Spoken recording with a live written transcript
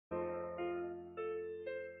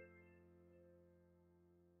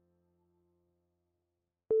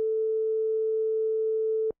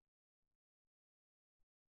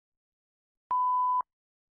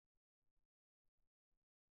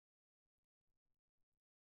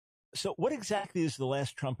So, what exactly is the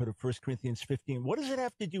last trumpet of 1 Corinthians 15? What does it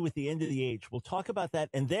have to do with the end of the age? We'll talk about that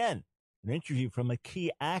and then an interview from a key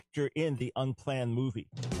actor in the unplanned movie.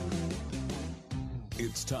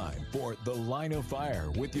 It's time for The Line of Fire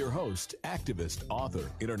with your host, activist, author,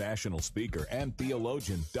 international speaker, and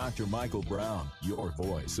theologian, Dr. Michael Brown, your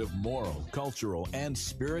voice of moral, cultural, and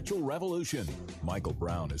spiritual revolution. Michael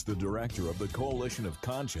Brown is the director of the Coalition of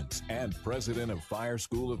Conscience and president of Fire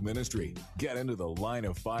School of Ministry. Get into The Line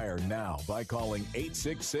of Fire now by calling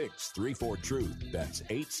 866-34-TRUTH. That's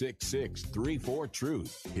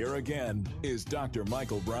 866-34-TRUTH. Here again is Dr.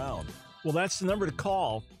 Michael Brown. Well, that's the number to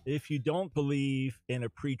call if you don't believe in a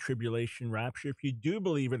pre-tribulation rapture. If you do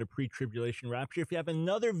believe in a pre-tribulation rapture, if you have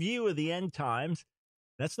another view of the end times,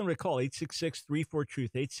 that's the number to call,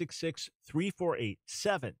 866-34-TRUTH,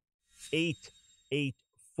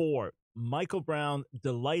 866-348-7884. Michael Brown,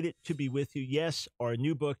 delighted to be with you. Yes, our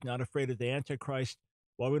new book, Not Afraid of the Antichrist,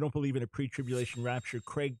 Why We Don't Believe in a Pre-Tribulation Rapture,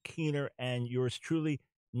 Craig Keener and yours truly,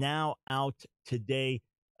 now out today.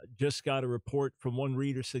 Just got a report from one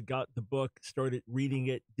reader, said got the book, started reading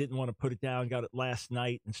it, didn't want to put it down, got it last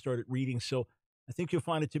night and started reading. So I think you'll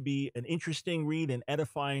find it to be an interesting read, an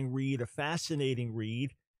edifying read, a fascinating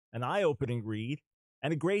read, an eye-opening read,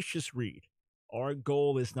 and a gracious read. Our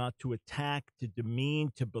goal is not to attack, to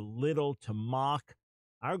demean, to belittle, to mock.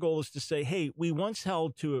 Our goal is to say, hey, we once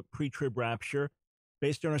held to a pre-trib rapture.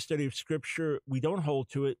 Based on our study of Scripture, we don't hold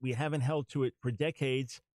to it. We haven't held to it for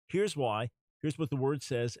decades. Here's why. Here's what the word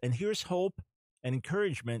says, and here's hope and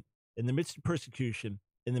encouragement in the midst of persecution,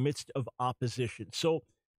 in the midst of opposition. So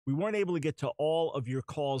we weren't able to get to all of your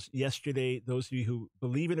calls yesterday. Those of you who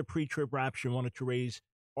believe in a pre-trib rapture and wanted to raise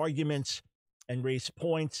arguments and raise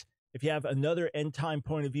points. If you have another end-time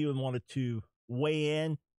point of view and wanted to weigh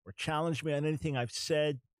in or challenge me on anything I've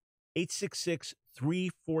said,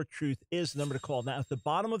 866-34-TRUTH is the number to call. Now, at the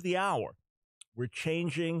bottom of the hour, we're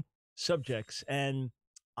changing subjects, and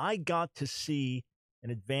I got to see an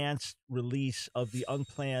advanced release of the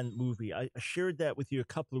unplanned movie. I shared that with you a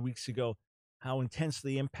couple of weeks ago, how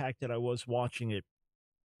intensely impacted I was watching it.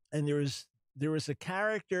 And there is a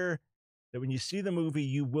character that when you see the movie,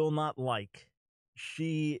 you will not like.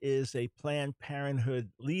 She is a Planned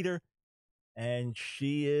Parenthood leader, and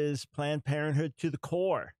she is Planned Parenthood to the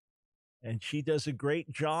core. And she does a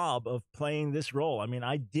great job of playing this role. I mean,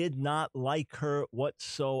 I did not like her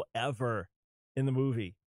whatsoever in the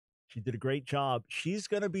movie. She did a great job. She's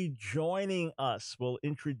going to be joining us. We'll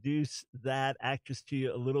introduce that actress to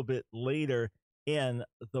you a little bit later in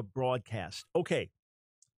the broadcast. Okay,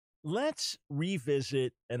 let's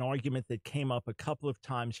revisit an argument that came up a couple of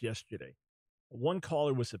times yesterday. One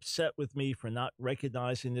caller was upset with me for not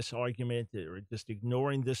recognizing this argument or just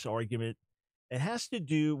ignoring this argument. It has to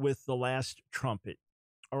do with the last trumpet.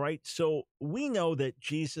 All right, so we know that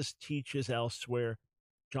Jesus teaches elsewhere,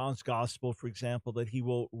 John's gospel, for example, that he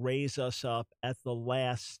will raise us up at the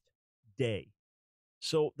last day.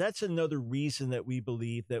 So that's another reason that we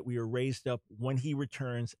believe that we are raised up when he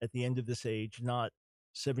returns at the end of this age, not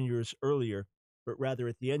 7 years earlier, but rather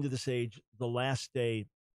at the end of this age, the last day,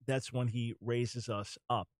 that's when he raises us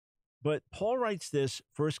up. But Paul writes this,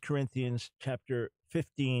 1 Corinthians chapter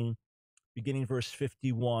 15, beginning verse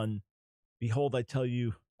 51, behold, I tell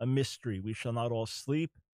you a mystery. We shall not all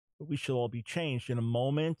sleep, but we shall all be changed in a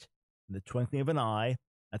moment, in the twinkling of an eye,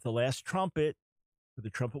 at the last trumpet, for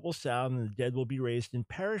the trumpet will sound, and the dead will be raised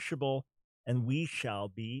imperishable, and we shall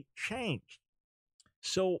be changed.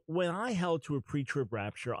 So when I held to a pre-trib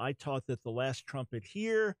rapture, I taught that the last trumpet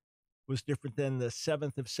here was different than the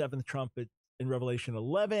seventh trumpet in Revelation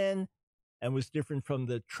 11, and was different from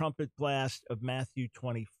the trumpet blast of Matthew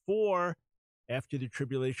 24. After the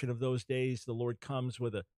tribulation of those days, the Lord comes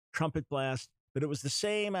with a trumpet blast. But it was the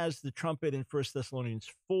same as the trumpet in 1 Thessalonians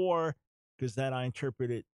 4, because that I interpret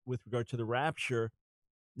it with regard to the rapture.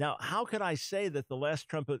 Now, how could I say that the last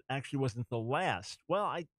trumpet actually wasn't the last?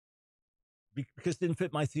 Well, because it didn't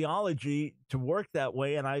fit my theology to work that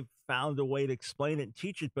way, and I found a way to explain it and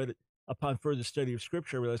teach it, but upon further study of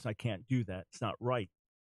Scripture, I realized I can't do that. It's not right.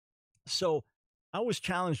 So I was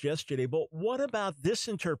challenged yesterday, but what about this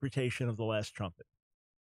interpretation of the last trumpet?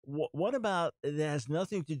 What about it has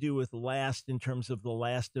nothing to do with last in terms of the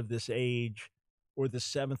last of this age or the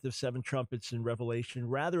seventh of seven trumpets in Revelation?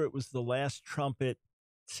 Rather, it was the last trumpet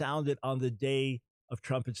sounded on the day of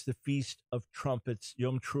trumpets, the Feast of Trumpets,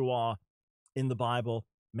 Yom Teruah, in the Bible,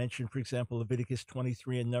 mentioned, for example, Leviticus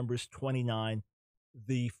 23 and Numbers 29,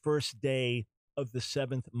 the first day of the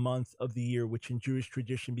seventh month of the year, which in Jewish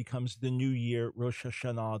tradition becomes the new year, Rosh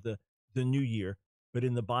Hashanah, the new year. But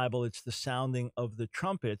in the Bible, it's the sounding of the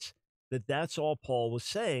trumpets, that's all Paul was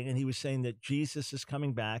saying. And he was saying that Jesus is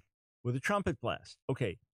coming back with a trumpet blast.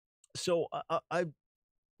 Okay, so I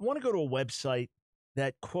want to go to a website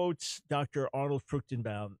that quotes Dr. Arnold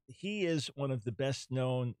Fruchtenbaum. He is one of the best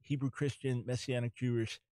known Hebrew Christian Messianic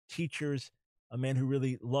Jewish teachers, a man who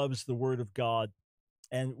really loves the Word of God.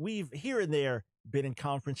 And we've here and there been in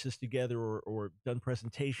conferences together or done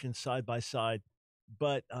presentations side by side.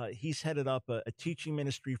 But he's headed up a teaching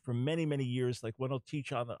ministry for many, many years. Like when he'll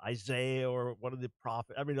teach on Isaiah or one of the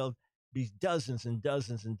prophets, I mean, there'll be dozens and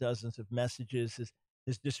dozens and dozens of messages.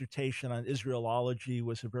 His dissertation on Israelology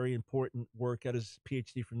was a very important work at his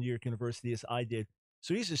PhD from New York University, as I did.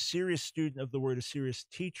 So he's a serious student of the Word, a serious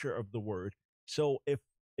teacher of the Word. So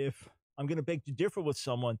if I'm going to beg to differ with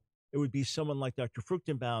someone, it would be someone like Dr.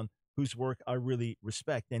 Fruchtenbaum, whose work I really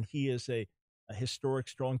respect. And he is a historic,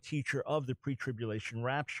 strong teacher of the pre-tribulation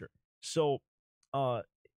rapture. So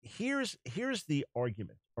here's the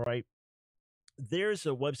argument, all right? There's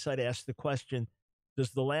a website asked the question,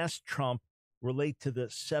 does the last trump relate to the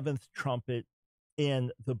seventh trumpet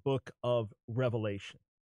in the book of Revelation?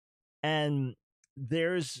 And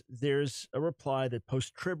there's a reply that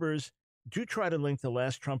post-tribbers do try to link the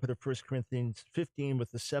last trumpet of 1 Corinthians 15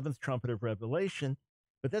 with the seventh trumpet of Revelation,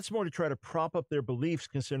 but that's more to try to prop up their beliefs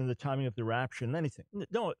concerning the timing of the rapture than anything.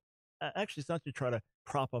 No, actually, it's not to try to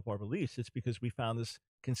prop up our beliefs. It's because we found this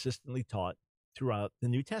consistently taught throughout the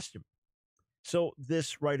New Testament. So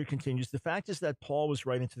this writer continues, the fact is that Paul was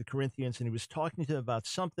writing to the Corinthians and he was talking to them about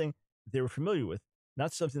something they were familiar with,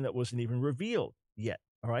 not something that wasn't even revealed yet,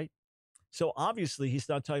 all right? So obviously he's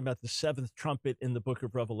not talking about the seventh trumpet in the book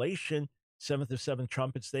of Revelation, seventh of seven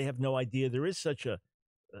trumpets. They have no idea there is such a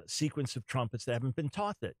sequence of trumpets that haven't been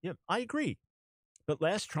taught that. Yeah, I agree. But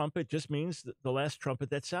last trumpet just means the last trumpet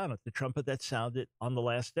that sounded, the trumpet that sounded on the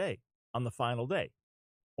last day, on the final day.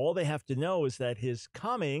 All they have to know is that his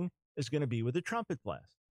coming is going to be with a trumpet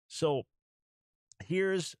blast. So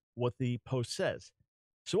here's what the post says.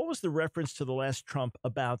 So what was the reference to the last trump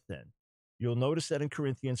about then? You'll notice that in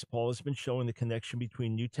Corinthians, Paul has been showing the connection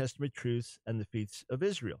between New Testament truths and the feasts of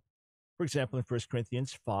Israel. For example, in 1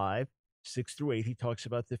 Corinthians 5, 6 through 8, he talks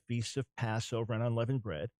about the feasts of Passover and unleavened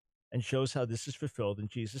bread and shows how this is fulfilled in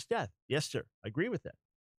Jesus' death. Yes, sir, I agree with that.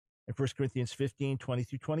 In 1 Corinthians 15, 20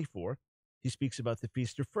 through 24, he speaks about the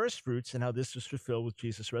feast of first fruits and how this was fulfilled with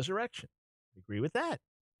Jesus' resurrection. I agree with that.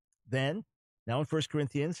 Then, now in 1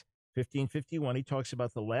 Corinthians 15:51, he talks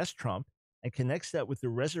about the last trump and connects that with the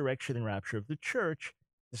resurrection and rapture of the church.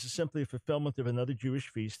 This is simply a fulfillment of another Jewish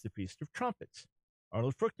feast, the Feast of Trumpets.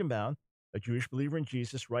 Arnold Fruchtenbaum, a Jewish believer in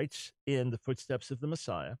Jesus, writes in The Footsteps of the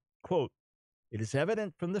Messiah, quote, it is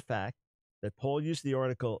evident from the fact that Paul used the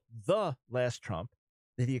article, the last trump,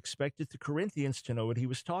 that he expected the Corinthians to know what he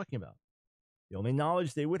was talking about. The only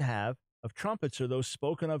knowledge they would have of trumpets are those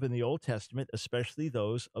spoken of in the Old Testament, especially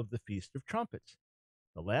those of the Feast of Trumpets.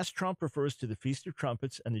 The last trump refers to the Feast of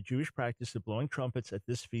Trumpets and the Jewish practice of blowing trumpets at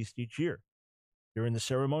this feast each year. During the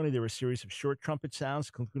ceremony, there were a series of short trumpet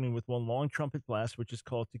sounds, concluding with one long trumpet blast, which is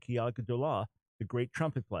called Tekiah Gedolah, the Great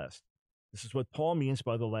Trumpet Blast. This is what Paul means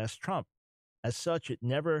by the last trump. As such, it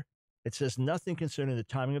says nothing concerning the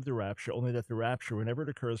timing of the rapture, only that the rapture, whenever it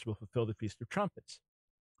occurs, will fulfill the Feast of Trumpets.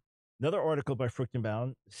 Another article by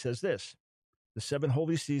Fruchtenbaum says this: the 7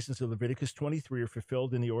 holy seasons of Leviticus 23 are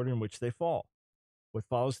fulfilled in the order in which they fall. What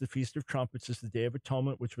follows the Feast of Trumpets is the Day of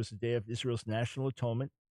Atonement, which was the day of Israel's national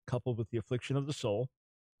atonement, coupled with the affliction of the soul.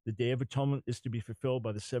 The Day of Atonement is to be fulfilled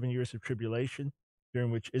by the 7 years of tribulation, during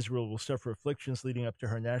which Israel will suffer afflictions leading up to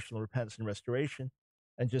her national repentance and restoration.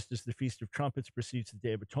 And just as the Feast of Trumpets precedes the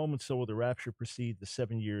Day of Atonement, so will the rapture precede the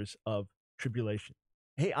 7 years of tribulation.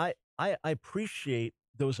 Hey, I appreciate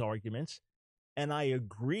those arguments, and I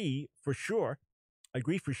agree for sure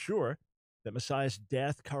that Messiah's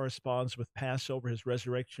death corresponds with Passover, his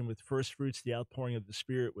resurrection with first fruits, the outpouring of the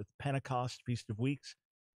Spirit with Pentecost, Feast of Weeks.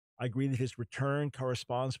 I agree that his return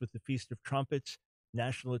corresponds with the Feast of Trumpets,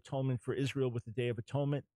 national atonement for Israel with the Day of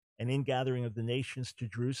Atonement, and ingathering of the nations to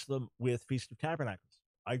Jerusalem with Feast of Tabernacles.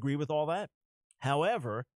 I agree with all that.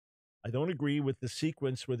 However, I don't agree with the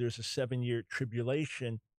sequence where there's a 7-year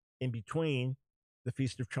tribulation in between the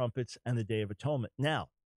Feast of Trumpets and the Day of Atonement. Now,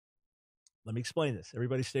 let me explain this.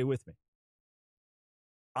 Everybody stay with me.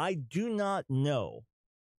 I do not know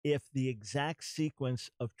if the exact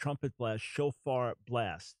sequence of trumpet blasts, shofar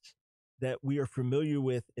blasts, that we are familiar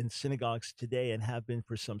with in synagogues today and have been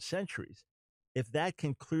for some centuries, if that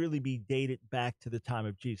can clearly be dated back to the time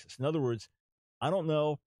of Jesus. In other words, I don't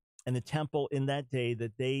know in the temple in that day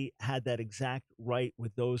that they had that exact rite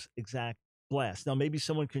with those exact blasts. Now, maybe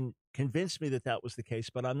someone can convince me that that was the case,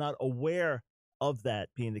 but I'm not aware of that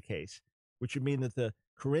being the case, which would mean that the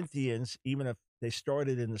Corinthians, even if They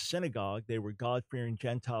started in the synagogue. They were God-fearing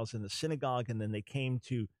Gentiles in the synagogue, and then they came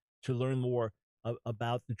to learn more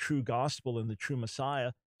about the true gospel and the true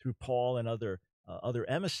Messiah through Paul and other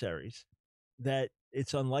emissaries, that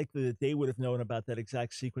it's unlikely that they would have known about that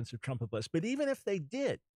exact sequence of trumpet blast. But even if they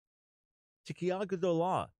did, Tekiah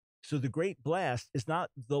Gedolah, so the great blast is not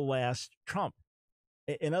the last trump.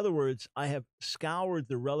 In other words, I have scoured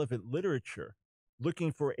the relevant literature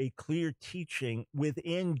looking for a clear teaching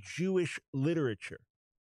within Jewish literature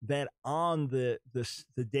that on the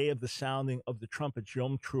day of the sounding of the trumpets,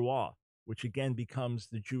 Yom Teruah, which again becomes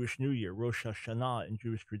the Jewish New Year, Rosh Hashanah in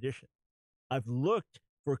Jewish tradition, I've looked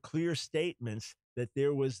for clear statements that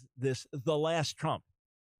there was the last trump,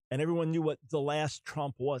 and everyone knew what the last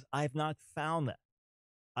trump was. I have not found that.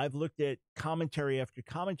 I've looked at commentary after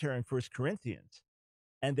commentary in 1 Corinthians,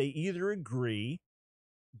 and they either agree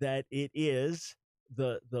that it is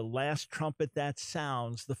the last trumpet that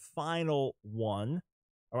sounds, the final one.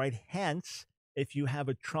 All right. Hence, if you have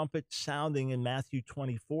a trumpet sounding in Matthew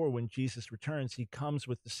 24, when Jesus returns, he comes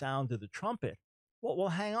with the sound of the trumpet. Well,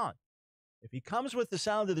 hang on. If he comes with the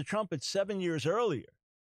sound of the trumpet 7 years earlier,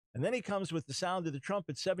 and then he comes with the sound of the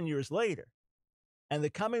trumpet 7 years later, and the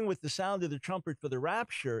coming with the sound of the trumpet for the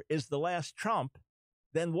rapture is the last trump,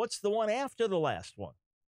 then what's the one after the last one?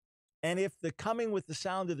 And if the coming with the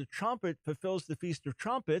sound of the trumpet fulfills the Feast of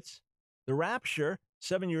Trumpets, the rapture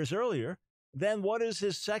 7 years earlier, then what is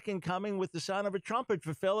his second coming with the sound of a trumpet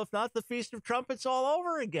fulfill, if not the Feast of Trumpets all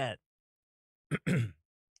over again?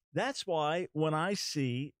 That's why when I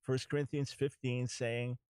see 1 Corinthians 15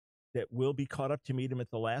 saying that we'll be caught up to meet him at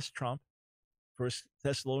the last trump, 1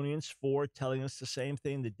 Thessalonians 4 telling us the same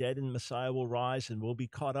thing, the dead in Messiah will rise and we'll be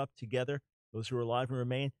caught up together, those who are alive and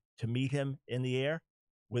remain, to meet him in the air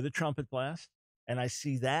with a trumpet blast. And I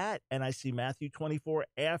see that, and I see Matthew 24,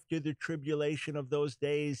 after the tribulation of those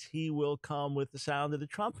days, he will come with the sound of the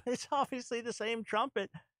trumpet. It's obviously the same trumpet,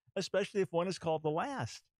 especially if one is called the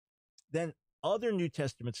last. Then other New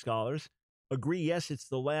Testament scholars agree, yes, it's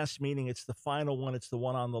the last, meaning it's the final one, it's the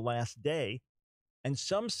one on the last day. And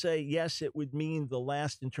some say, yes, it would mean the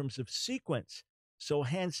last in terms of sequence. So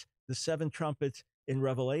hence the seven trumpets in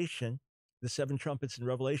Revelation,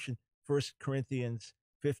 1 Corinthians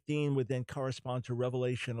 15 would then correspond to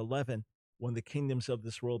Revelation 11, when the kingdoms of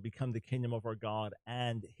this world become the kingdom of our God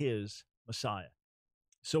and his Messiah.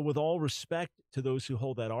 So with all respect to those who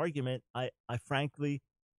hold that argument, I frankly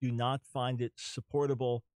do not find it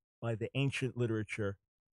supportable by the ancient literature,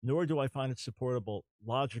 nor do I find it supportable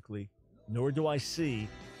logically, nor do I see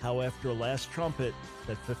how after a last trumpet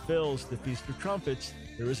that fulfills the Feast of Trumpets,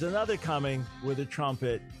 there is another coming with a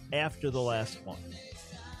trumpet after the last one.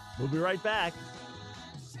 We'll be right back.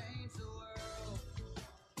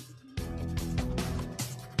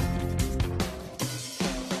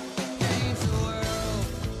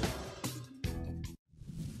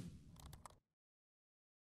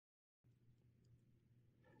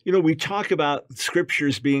 You know, we talk about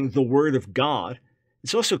scriptures being the word of God.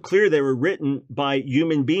 It's also clear they were written by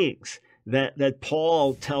human beings. That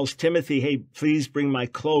Paul tells Timothy, hey, please bring my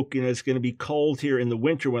cloak. You know, it's going to be cold here in the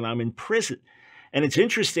winter when I'm in prison. And it's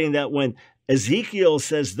interesting that when Ezekiel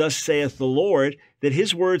says, thus saith the Lord, that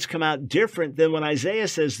his words come out different than when Isaiah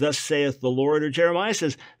says, thus saith the Lord, or Jeremiah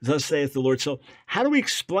says, thus saith the Lord. So how do we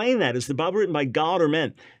explain that? Is the Bible written by God or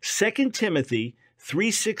men? 2 Timothy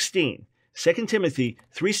 3:16. 2 Timothy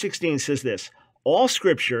 3:16 says this, all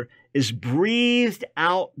scripture is breathed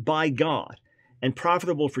out by God and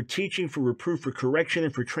profitable for teaching, for reproof, for correction,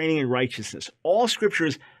 and for training in righteousness. All scripture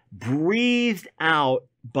is breathed out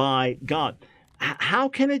by God. How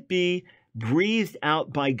can it be breathed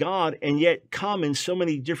out by God and yet come in so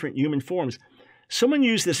many different human forms? Someone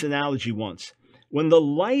used this analogy once. When the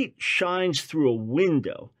light shines through a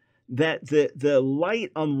window, that the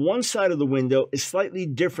light on one side of the window is slightly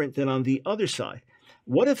different than on the other side.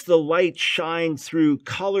 What if the light shined through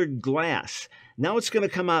colored glass? Now it's going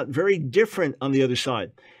to come out very different on the other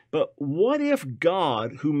side. But what if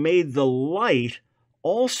God, who made the light,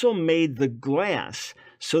 also made the glass,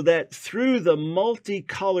 so that through the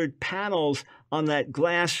multicolored panels on that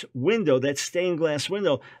glass window, that stained glass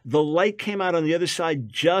window, the light came out on the other side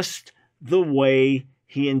just the way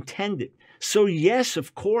he intended? So yes,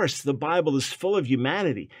 of course, the Bible is full of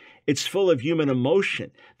humanity. It's full of human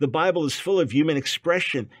emotion. The Bible is full of human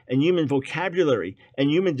expression and human vocabulary and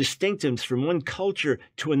human distinctives from one culture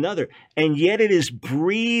to another. And yet it is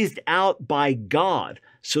breathed out by God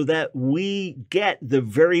so that we get the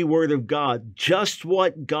very word of God. Just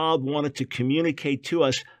what God wanted to communicate to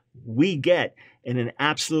us, we get in an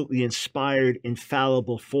absolutely inspired,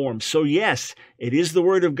 infallible form. So yes, it is the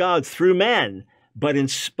word of God through men, but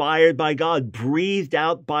inspired by God, breathed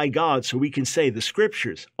out by God, so we can say the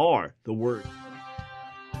scriptures are the word.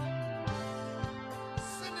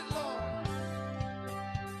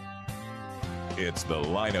 It's The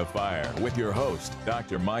Line of Fire with your host,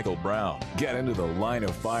 Dr. Michael Brown. Get into the line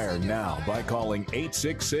of fire now by calling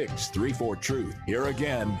 866-34-TRUTH. Here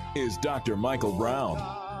again is Dr. Michael Brown.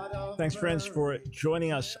 Thanks, friends, for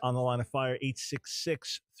joining us on the Line of Fire.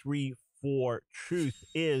 866-34-TRUTH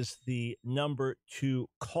is the number to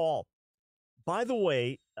call. By the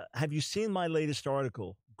way, have you seen my latest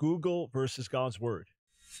article, Google versus God's Word?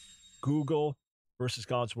 Google versus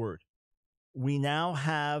God's Word. We now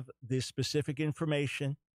have this specific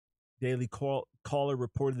information. Daily Caller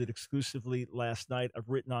reported it exclusively last night. I've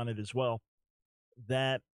written on it as well.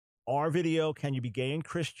 That our video, Can You Be Gay and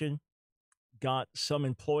Christian, got some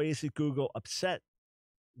employees at Google upset.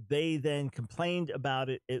 They then complained about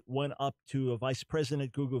it. It went up to a vice president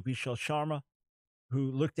at Google, Vishal Sharma,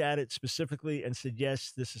 who looked at it specifically and said,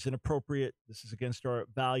 yes, this is inappropriate. This is against our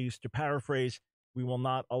values. To paraphrase, we will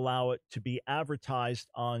not allow it to be advertised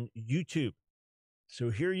on YouTube. So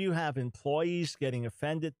here you have employees getting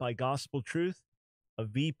offended by gospel truth, a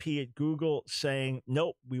VP at Google saying,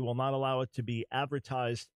 nope, we will not allow it to be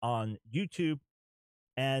advertised on YouTube.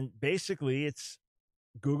 And basically, it's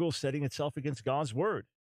Google setting itself against God's word.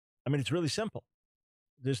 I mean, it's really simple.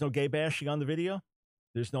 There's no gay bashing on the video.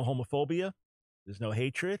 There's no homophobia. There's no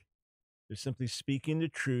hatred. They're simply speaking the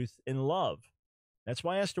truth in love. That's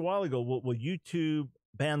why I asked a while ago, will YouTube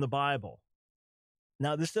ban the Bible?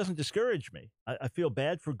 Now, this doesn't discourage me. I feel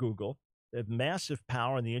bad for Google. They have massive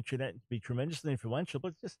power on the internet to be tremendously influential,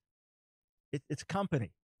 but it's a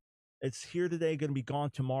company. It's here today, going to be gone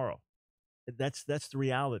tomorrow. That's the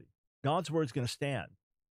reality. God's word's going to stand.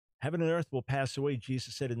 Heaven and earth will pass away,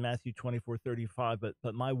 Jesus said in Matthew 24:35,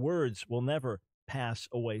 but my words will never pass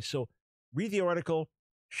away. So read the article,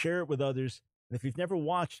 share it with others. And if you've never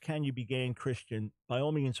watched Can You Be Gay and Christian, by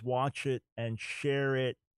all means, watch it and share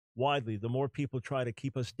it widely. The more people try to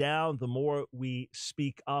keep us down, the more we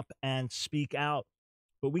speak up and speak out.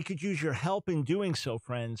 But we could use your help in doing so,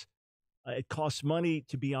 friends. It costs money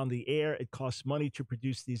to be on the air. It costs money to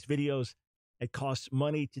produce these videos. It costs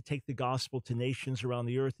money to take the gospel to nations around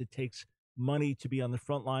the earth. It takes money to be on the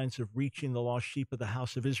front lines of reaching the lost sheep of the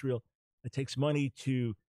house of Israel. It takes money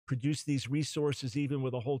to produce these resources, even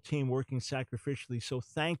with a whole team working sacrificially. So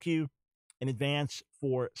thank you in advance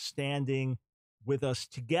for standing with us.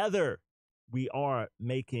 Together, we are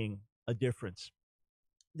making a difference.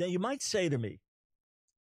 Now, you might say to me,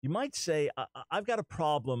 I've got a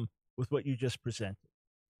problem with what you just presented.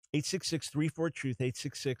 866-34-TRUTH,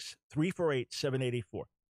 866-348-7884.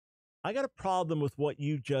 I got a problem with what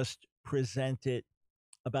you just presented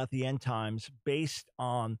about the end times based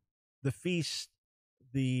on the feast,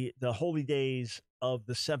 the holy days of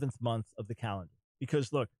the seventh month of the calendar.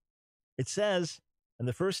 Because look, it says, on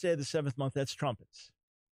the first day of the seventh month, that's trumpets.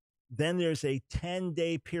 Then there's a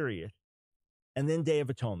 10-day period, and then Day of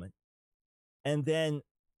Atonement. And then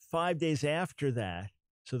 5 days after that,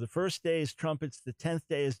 so the first day is trumpets, the 10th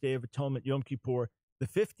day is Day of Atonement, Yom Kippur, the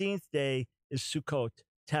 15th day is Sukkot,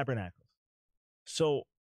 Tabernacles. So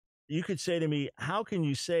you could say to me, how can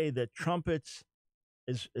you say that trumpets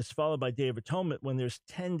is followed by Day of Atonement when there's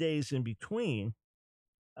 10 days in between?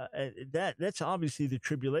 That's obviously the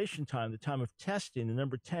tribulation time, the time of testing. The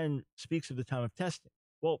number 10 speaks of the time of testing.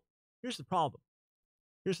 Well, here's the problem.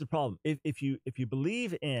 If you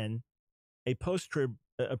believe in a pre-trib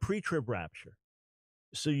rapture,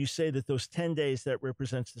 so you say that those 10 days, that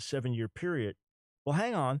represents the 7-year period. Well,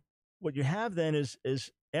 hang on. What you have then is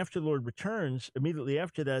after the Lord returns, immediately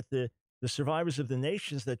after that, the survivors of the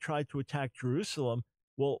nations that tried to attack Jerusalem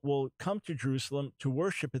will come to Jerusalem to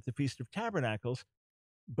worship at the Feast of Tabernacles.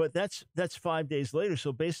 But that's 5 days later.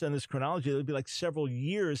 So based on this chronology, it'll be like several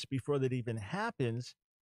years before that even happens.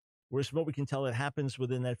 Whereas from what we can tell, it happens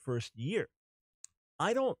within that first year.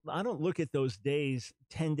 I don't look at those days,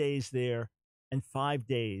 10 days there and 5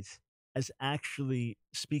 days, as actually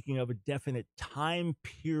speaking of a definite time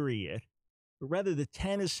period, but rather the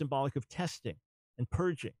 10 is symbolic of testing and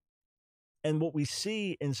purging. And what we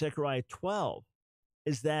see in Zechariah 12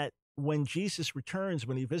 is that when Jesus returns,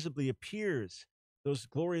 when he visibly appears, those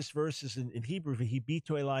glorious verses in Hebrew,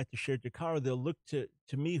 V'hibito Elai T'asher Dakara, they'll look to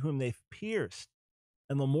me whom they've pierced,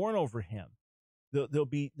 and they'll mourn over him. There'll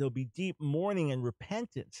be deep mourning and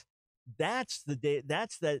repentance. That's the day.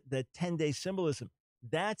 That's that 10-day symbolism.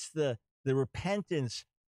 That's the repentance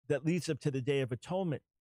that leads up to the Day of Atonement.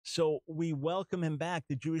 So we welcome him back,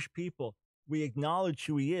 the Jewish people. We acknowledge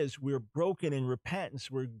who he is. We're broken in repentance.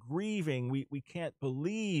 We're grieving. We can't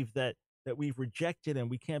believe that we've rejected him.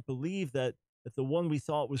 We can't believe that that the one we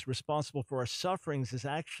thought was responsible for our sufferings is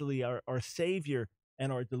actually our Savior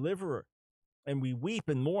and our deliverer. And we weep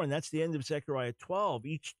and mourn. That's the end of Zechariah 12.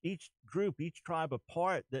 Each group, each tribe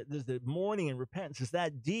apart, there's the mourning and repentance is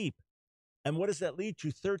that deep. And what does that lead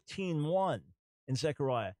to? 13:1 in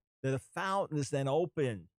Zechariah, that a fountain is then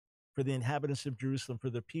opened for the inhabitants of Jerusalem,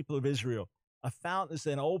 for the people of Israel. A fountain is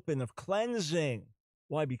then open of cleansing.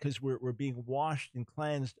 Why? Because we're being washed and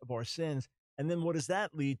cleansed of our sins. And then what does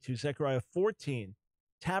that lead to? Zechariah 14,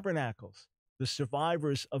 tabernacles. The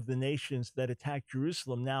survivors of the nations that attacked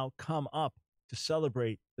Jerusalem now come up to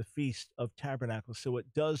celebrate the Feast of Tabernacles. So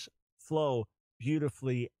it does flow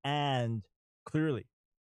beautifully and clearly.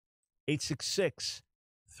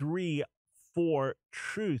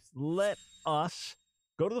 866-34-TRUTH. Let us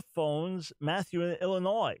go to the phones. Matthew in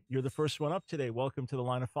Illinois, you're the first one up today. Welcome to the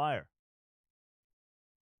Line of Fire.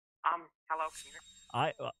 Hello, can you hear me?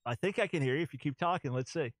 I think I can hear you if you keep talking.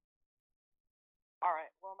 Let's see. All right.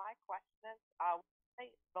 Well, my question is, say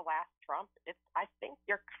the last Trump. I think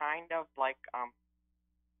you're kind of like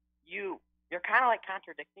you're kind of like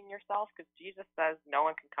contradicting yourself, because Jesus says no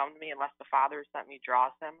one can come to me unless the Father who sent me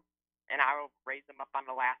draws him, and I will raise him up on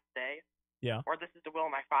the last day. Yeah. Or this is the will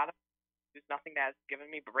of my Father, who's nothing that has given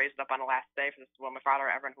me, but raised up on the last day. For this is the will of my Father.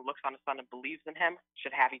 Everyone who looks on the Son and believes in him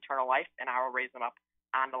should have eternal life, and I will raise him up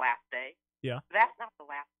on the last day. Yeah. That's not the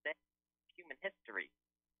last day of human history.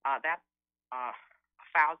 That's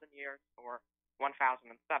 1,000 years or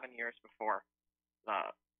 1,007 years before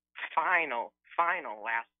the final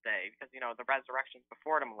last day, because the resurrection's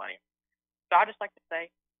before the millennium. So I'd just like to say,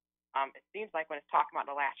 it seems like when it's talking about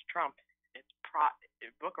the last trump, the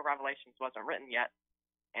Book of Revelations wasn't written yet,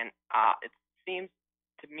 and it seems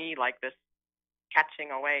to me like this catching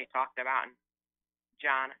away talked about in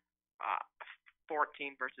John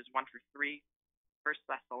 14 verses 1 through 3, 1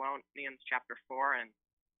 Thessalonians chapter 4, and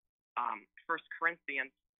 1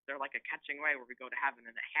 Corinthians. They're like a catching away where we go to heaven,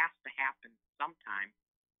 and it has to happen sometime,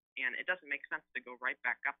 and it doesn't make sense to go right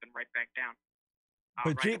back up and right back down.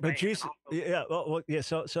 But Jesus, yeah, well, yeah.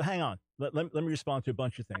 So hang on. Let me respond to a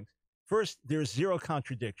bunch of things. First, there's zero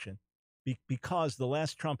contradiction, because the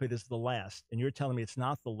last trumpet is the last, and you're telling me it's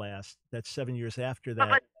not the last. That's 7 years after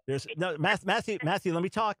that. There's no Matthew. Let me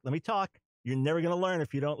talk. You're never going to learn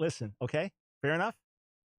if you don't listen. Okay, fair enough.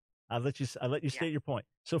 I'll let you state your point.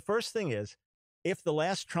 So first thing is, if the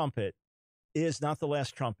last trumpet is not the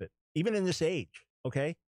last trumpet, even in this age,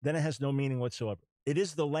 okay, then it has no meaning whatsoever. It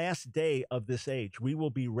is the last day of this age. We will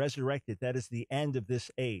be resurrected. That is the end of this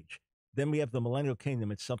age. Then we have the millennial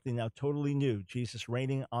kingdom. It's something now totally new. Jesus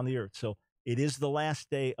reigning on the earth. So it is the last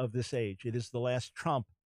day of this age. It is the last trump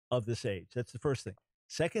of this age. That's the first thing.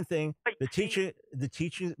 Second thing, the teaching,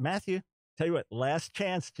 Matthew, tell you what, last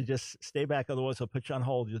chance to just stay back. Otherwise, I'll put you on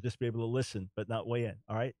hold. You'll just be able to listen, but not weigh in.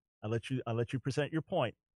 All right. I'll let you present your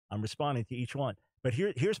point. I'm responding to each one. But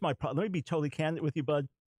here's my problem. Let me be totally candid with you, bud.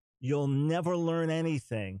 You'll never learn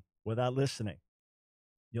anything without listening.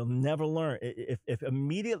 You'll never learn. If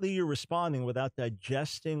immediately you're responding without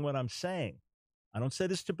digesting what I'm saying, I don't say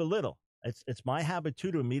this to belittle. It's my habit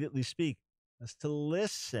too to immediately speak. That's to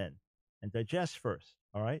listen and digest first.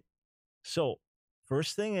 All right. So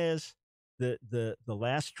first thing is the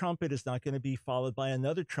last trumpet is not going to be followed by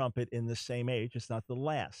another trumpet in the same age. It's not the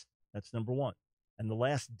last. That's number one. And the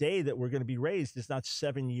last day that we're going to be raised is not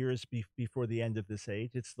 7 years before the end of this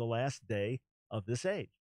age. It's the last day of this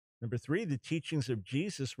age. Number three, the teachings of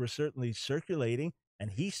Jesus were certainly circulating,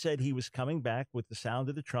 and he said he was coming back with the sound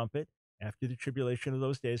of the trumpet after the tribulation of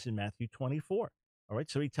those days in Matthew 24. All right,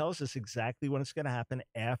 so he tells us exactly when it's going to happen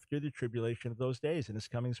after the tribulation of those days, and his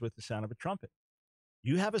coming is with the sound of a trumpet.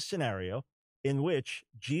 You have a scenario in which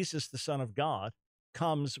Jesus, the Son of God,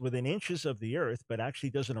 comes within inches of the earth, but actually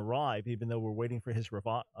doesn't arrive, even though we're waiting for his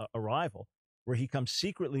arrival, where he comes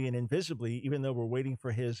secretly and invisibly, even though we're waiting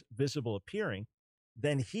for his visible appearing.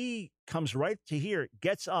 Then he comes right to here,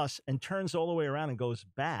 gets us, and turns all the way around and goes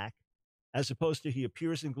back, as opposed to he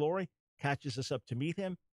appears in glory, catches us up to meet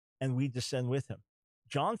him, and we descend with him.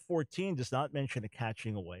 John 14 does not mention a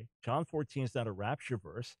catching away. John 14 is not a rapture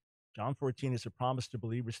verse. John 14 is a promise to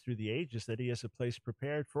believers through the ages that he has a place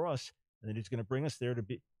prepared for us, and that he's going to bring us there to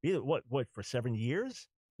be what for 7 years?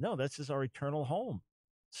 No, that's our eternal home.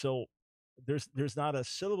 So there's not a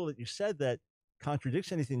syllable that you said that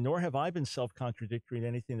contradicts anything, nor have I been self-contradictory in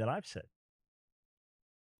anything that I've said.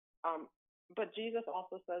 But Jesus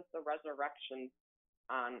also says the resurrection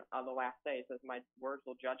on the last day. He says, my words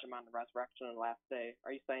will judge him on the resurrection on the last day.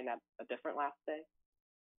 Are you saying that's a different last day?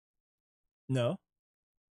 No.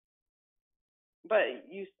 But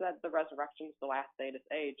you said the resurrection is the last day of this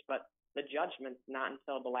age, but the judgment's not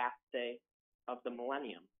until the last day of the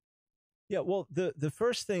millennium. Yeah, well, the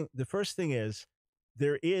first thing is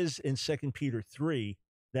there is in Second Peter 3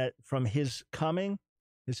 that from his coming,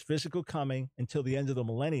 his physical coming until the end of the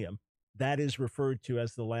millennium, that is referred to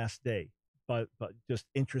as the last day. But just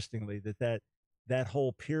interestingly, that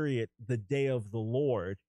whole period, the day of the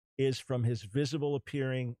Lord, is from his visible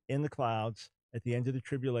appearing in the clouds at the end of the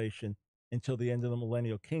tribulation until the end of the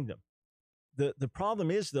millennial kingdom. The problem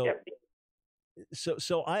is though, Yep.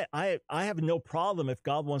 so I have no problem if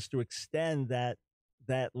God wants to extend that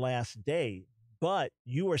last day, but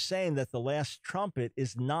you are saying that the last trumpet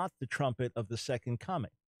is not the trumpet of the second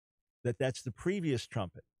coming, that's the previous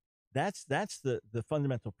trumpet. That's the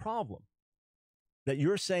fundamental problem. That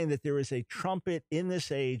you're saying that there is a trumpet in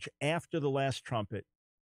this age after the last trumpet,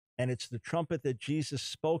 and it's the trumpet that Jesus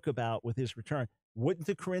spoke about with his return. Wouldn't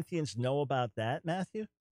the Corinthians know about that, Matthew?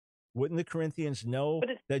 Wouldn't the Corinthians know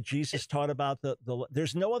But that Jesus taught about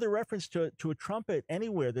there's no other reference to a trumpet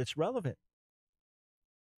anywhere that's relevant.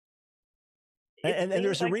 And seems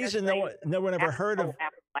there's a like they're reason saying no one ever after heard the of.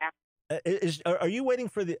 last. Are you waiting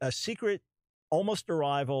for a secret almost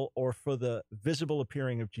arrival or for the visible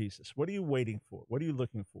appearing of Jesus? What are you waiting for? What are you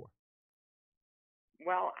looking for?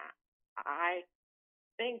 Well, I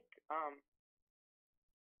think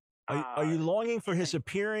Are you longing for his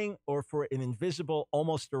appearing or for an invisible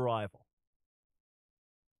almost arrival?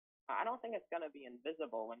 I don't think it's going to be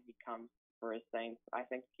invisible when he comes for his saints. I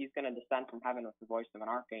think he's going to descend from heaven with the voice of an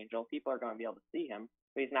archangel. People are going to be able to see him,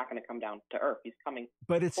 but he's not going to come down to earth. He's coming.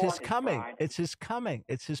 But it's for his coming. bride. It's his coming.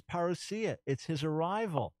 It's his parousia. It's his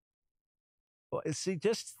arrival. Well, see,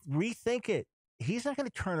 just rethink it. He's not going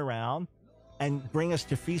to turn around and bring us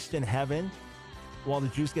to feast in heaven while the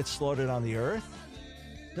Jews get slaughtered on the earth.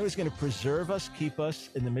 No, he's going to preserve us, keep us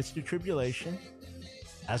in the midst of tribulation.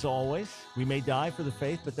 As always, we may die for the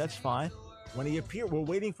faith, but that's fine. When he appears, we're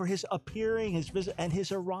waiting for his appearing, his visit, and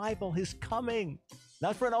his arrival, his coming.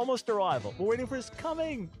 Not for an almost arrival. We're waiting for his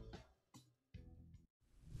coming.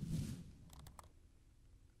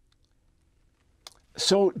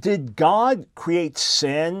 So did God create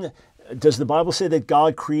sin? Does the Bible say that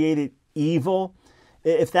God created evil?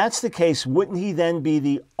 If that's the case, wouldn't he then be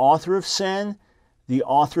the author of sin, the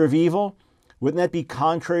author of evil? Wouldn't that be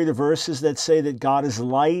contrary to verses that say that God is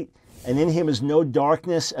light and in him is no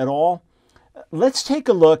darkness at all? Let's take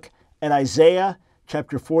a look at Isaiah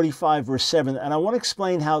chapter 45, verse 7. And I want to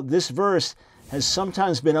explain how this verse has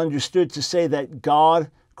sometimes been understood to say that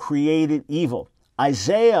God created evil.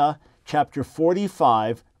 Isaiah chapter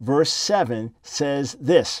 45, verse 7 says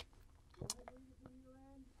this.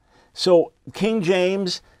 So, King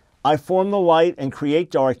James, I form the light and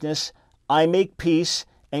create darkness. I make peace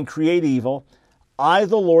and create evil. I,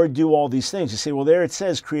 the Lord, do all these things. You say, well, there it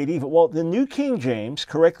says create evil. Well, the New King James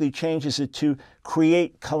correctly changes it to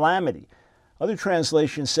create calamity. Other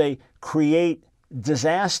translations say create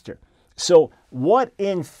disaster. So what,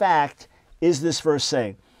 in fact, is this verse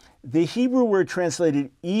saying? The Hebrew word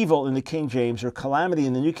translated evil in the King James or calamity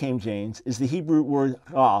in the New King James is the Hebrew word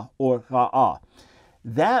ra or ra'ah.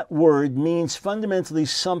 That word means fundamentally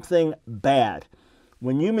something bad.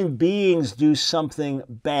 When human beings do something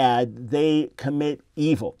bad, they commit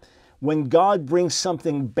evil. When God brings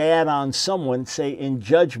something bad on someone, say in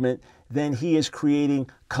judgment, then he is creating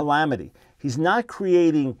calamity. He's not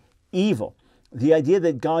creating evil. The idea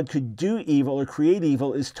that God could do evil or create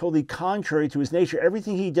evil is totally contrary to his nature.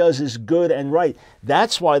 Everything he does is good and right.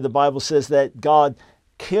 That's why the Bible says that God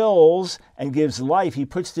kills and gives life. He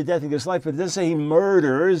puts to death and gives life, but it doesn't say he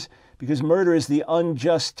murders, because murder is the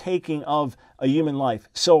unjust taking of a human life.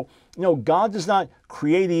 So, no, God does not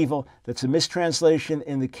create evil. That's a mistranslation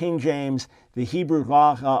in the King James. The Hebrew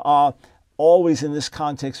ra'ah always in this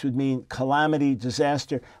context would mean calamity,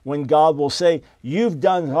 disaster. When God will say, you've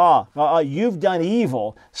done ra'ah, you've done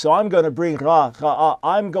evil, so I'm going to bring ra'ah,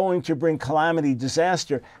 I'm going to bring calamity,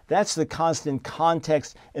 disaster. That's the constant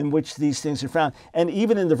context in which these things are found. And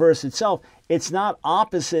even in the verse itself, it's not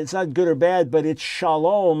opposite, it's not good or bad, but it's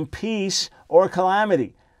shalom, peace, or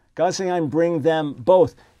calamity. God's saying, I'm bringing them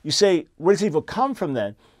both. You say, where does evil come from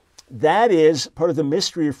then? That is part of the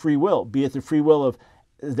mystery of free will, be it the free will of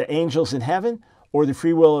the angels in heaven or the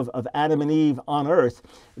free will of Adam and Eve on earth,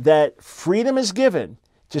 that freedom is given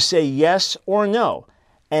to say yes or no.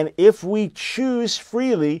 And if we choose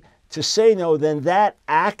freely to say no, then that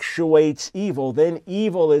actuates evil. Then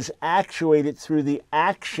evil is actuated through the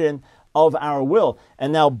action of our will.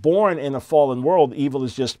 And now, born in a fallen world, evil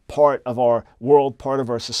is just part of our world, part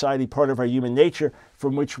of our society, part of our human nature,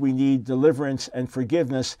 from which we need deliverance and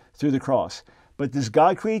forgiveness through the cross. But does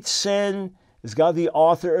God create sin? Is God the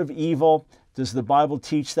author of evil? Does the Bible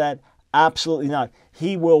teach that? Absolutely not.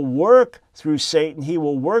 He will work through Satan. He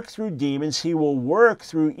will work through demons. He will work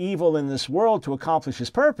through evil in this world to accomplish his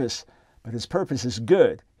purpose. But his purpose is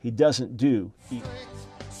good. He doesn't do evil.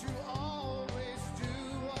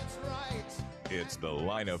 It's The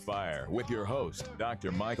Line of Fire with your host,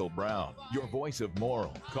 Dr. Michael Brown, your voice of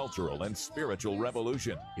moral, cultural, and spiritual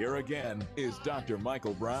revolution. Here again is Dr.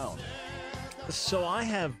 Michael Brown. So I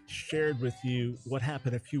have shared with you what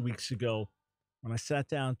happened a few weeks ago when I sat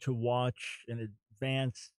down to watch an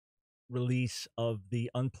advanced release of the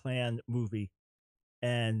Unplanned movie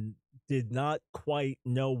and did not quite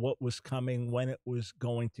know what was coming, when it was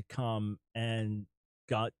going to come, and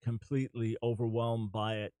got completely overwhelmed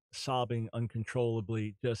by it, sobbing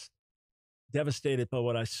uncontrollably, just devastated by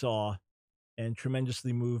what I saw, and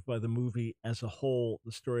tremendously moved by the movie as a whole.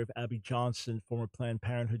 The story of Abby Johnson, former Planned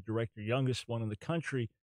Parenthood director, youngest one in the country,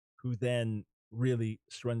 who then really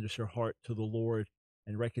surrenders her heart to the Lord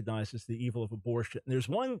and recognizes the evil of abortion. And there's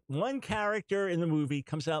one character in the movie,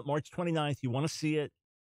 comes out March 29th. You want to see it.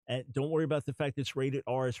 And don't worry about the fact it's rated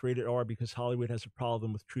R. It's rated R because Hollywood has a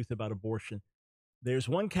problem with truth about abortion. There's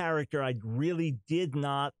one character I really did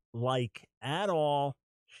not like at all.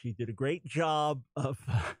 She did a great job of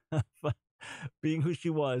being who she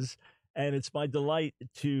was. And it's my delight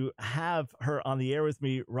to have her on the air with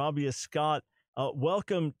me, Robia Scott.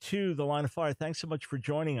 Welcome to The Line of Fire. Thanks so much for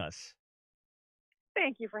joining us.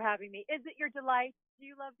 Thank you for having me. Is it your delight? Do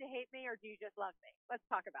you love to hate me, or do you just love me? Let's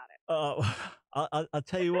talk about it. I'll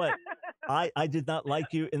tell you what, I did not like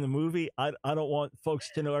you in the movie. I don't want folks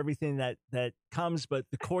to know everything that comes, but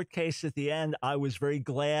the court case at the end, I was very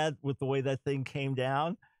glad with the way that thing came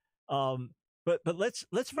down. But let's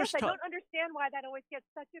first talk. I don't understand why that always gets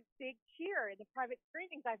such a big cheer in the private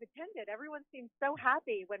screenings I've attended. Everyone seems so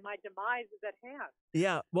happy when my demise is at hand.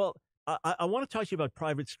 Yeah, well, I want to talk to you about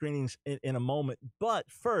private screenings in a moment. But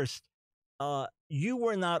first, you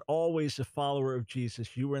were not always a follower of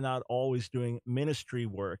Jesus. You were not always doing ministry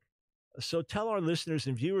work. So tell our listeners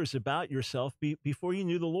and viewers about yourself before you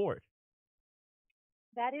knew the Lord.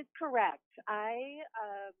 That is correct. I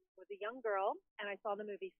was a young girl, and I saw the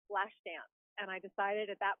movie Flashdance. And I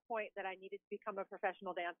decided at that point that I needed to become a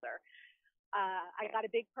professional dancer. I got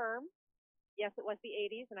a big perm. Yes, it was the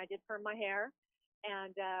 80s, and I did perm my hair,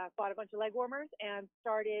 and bought a bunch of leg warmers and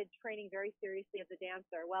started training very seriously as a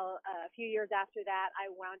dancer. Well, a few years after that,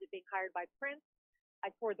 I wound up being hired by Prince.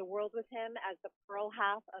 I toured the world with him as the pearl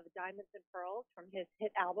half of Diamonds and Pearls from his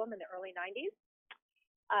hit album in the early 90s.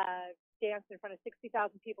 Danced in front of 60,000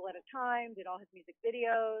 people at a time, did all his music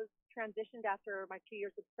videos, transitioned after my 2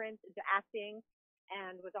 years with Prince into acting,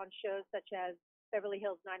 and was on shows such as Beverly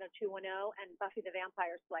Hills 90210 and Buffy the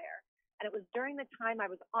Vampire Slayer. And it was during the time I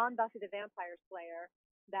was on Buffy the Vampire Slayer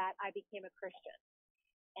that I became a Christian.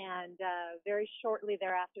 And very shortly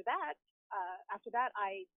thereafter that,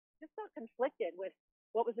 I just felt conflicted with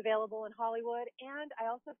what was available in Hollywood. And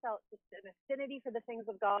I also felt just an affinity for the things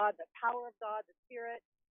of God, the power of God, the Spirit.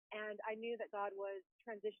 And I knew that God was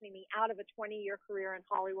transitioning me out of a 20-year career in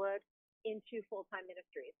Hollywood into full-time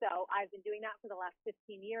ministry. So I've been doing that for the last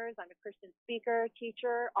 15 years. I'm a Christian speaker,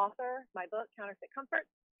 teacher, author, my book, Counterfeit Comfort.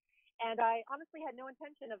 And I honestly had no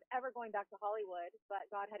intention of ever going back to Hollywood, but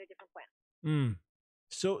God had a different plan.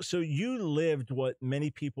 So you lived what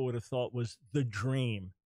many people would have thought was the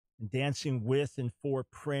dream, dancing with and for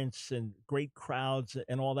Prince and great crowds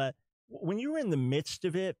and all that. When you were in the midst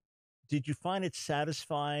of it, did you find it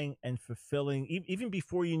satisfying and fulfilling, even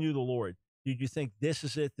before you knew the Lord? Did you think, this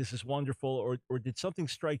is it, this is wonderful, or did something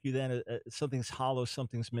strike you then, something's hollow,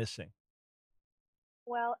 something's missing?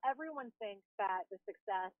 Well, everyone thinks that the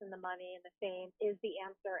success and the money and the fame is the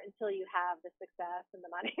answer until you have the success and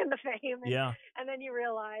the money and the fame. And then you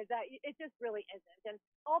realize that it just really isn't. And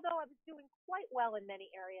although I was doing quite well in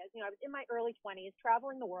many areas, I was in my early 20s,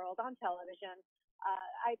 traveling the world on television.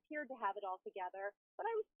 I appeared to have it all together, but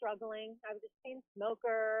I was struggling. I was a chain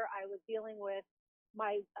smoker. I was dealing with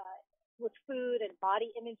with food and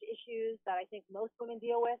body image issues that I think most women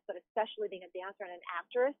deal with, but especially being a dancer and an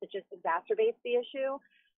actress, it just exacerbates the issue.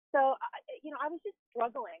 So, I was just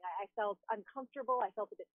struggling. I felt uncomfortable. I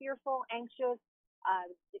felt a bit fearful, anxious.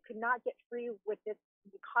 I could not get free with this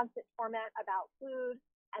constant torment about food.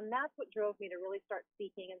 And that's what drove me to really start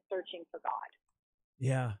seeking and searching for God.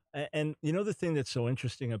 Yeah. And the thing that's so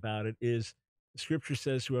interesting about it is the scripture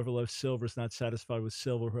says, whoever loves silver is not satisfied with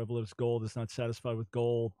silver. Whoever loves gold is not satisfied with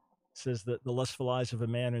gold. It says that the lustful eyes of a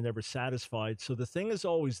man are never satisfied. So the thing is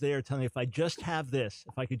always there telling me, if I just have this,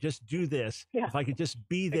 if I could just do this, if I could just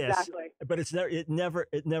be this, exactly. But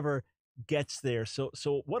it never gets there. So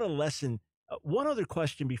what a lesson. One other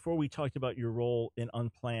question before we talked about your role in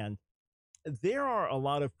Unplanned. there are a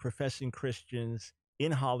lot of professing Christians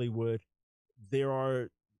in Hollywood. There are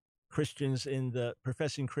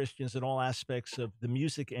professing Christians in all aspects of the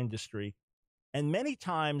music industry. And many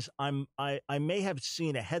times I may have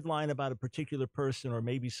seen a headline about a particular person or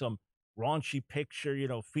maybe some raunchy picture,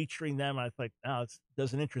 featuring them. I think, oh, it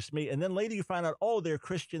doesn't interest me. And then later you find out, oh, they're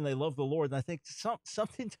Christian. They love the Lord. And I think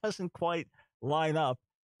something doesn't quite line up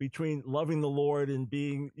between loving the Lord and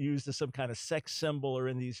being used as some kind of sex symbol or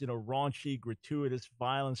in these, raunchy, gratuitous,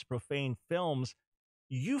 violence, profane films.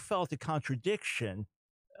 You felt a contradiction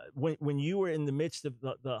when you were in the midst of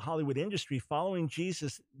the Hollywood industry following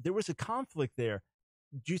Jesus. There was a conflict there.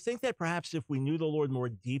 Do you think that perhaps if we knew the Lord more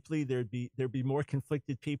deeply, there'd be more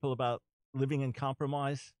conflicted people about living in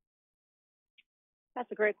compromise?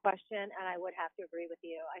 That's a great question, and I would have to agree with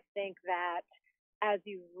you. I think that as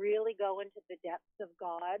you really go into the depths of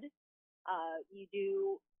God,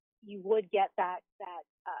 you would get that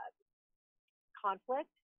conflict,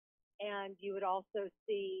 and you would also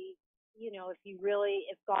see,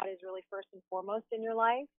 if God is really first and foremost in your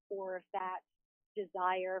life, or if that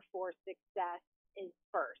desire for success is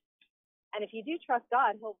first. And if you do trust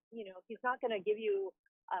God, he's not going to give you,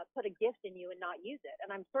 put a gift in you and not use it.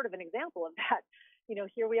 And I'm sort of an example of that.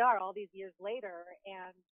 Here we are all these years later,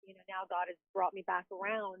 and, now God has brought me back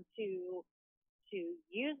around to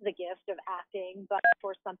use the gift of acting, but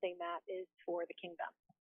for something that is for the kingdom.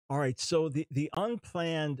 All right. So the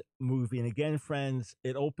Unplanned movie, and again, friends,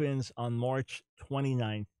 it opens on March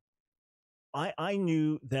 29th. I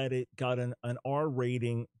knew that it got an R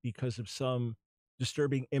rating because of some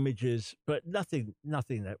disturbing images, but nothing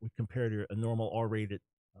that would compare to a normal R-rated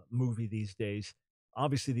movie these days.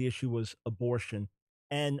 Obviously, the issue was abortion.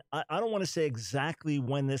 And I don't want to say exactly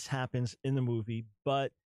when this happens in the movie,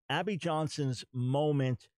 but Abby Johnson's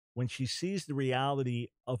moment when she sees the reality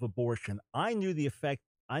of abortion, I know the effect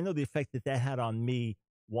that had on me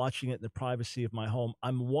watching it in the privacy of my home.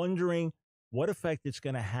 I'm wondering what effect it's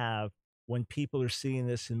going to have when people are seeing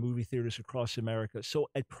this in movie theaters across America. So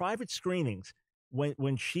at private screenings,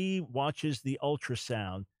 when she watches the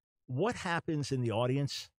ultrasound, what happens in the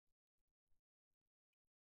audience?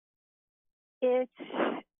 It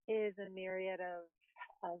is a myriad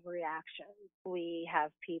of reactions. We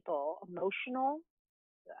have people emotional,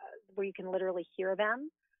 where you can literally hear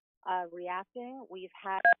them reacting. We've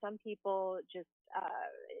had some people just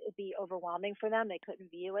it be overwhelming for them. They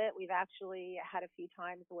couldn't view it. We've actually had a few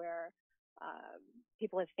times where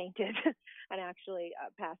people have fainted and actually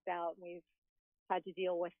passed out. We've had to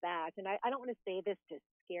deal with that. And I don't want to say this to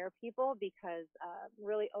scare people, because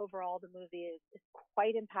really overall the movie is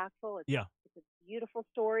quite impactful. It's a beautiful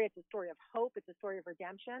story. It's a story of hope. It's a story of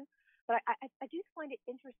redemption. But I do find it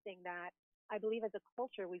interesting that I believe as a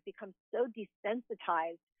culture we've become so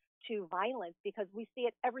desensitized to violence because we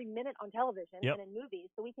see it every minute on television and in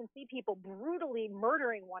movies. So we can see people brutally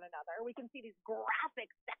murdering one another. We can see these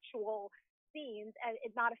graphic sexual scenes and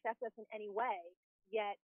it not affect us in any way.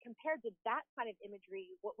 Yet compared to that kind of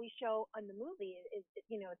imagery, what we show on the movie is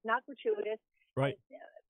it's not gratuitous. Right.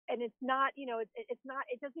 And it's not, it's not,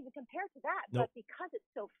 it doesn't even compare to that. Nope. But because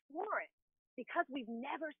it's so foreign, because we've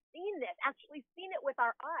never seen this, actually seen it with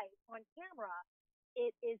our eyes on camera,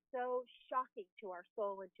 it is so shocking to our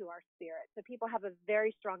soul and to our spirit. So people have a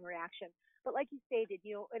very strong reaction. But like you stated,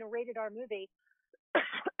 in a rated R movie,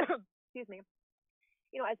 excuse me,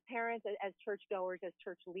 as parents, as churchgoers, as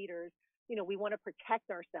church leaders, we want to protect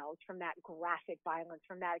ourselves from that graphic violence,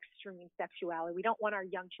 from that extreme sexuality. We don't want our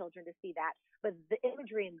young children to see that. But the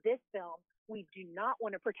imagery in this film, we do not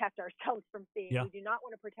want to protect ourselves from seeing. Yeah. We do not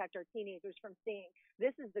want to protect our teenagers from seeing.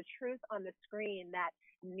 This is the truth on the screen that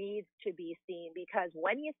needs to be seen, because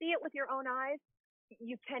when you see it with your own eyes,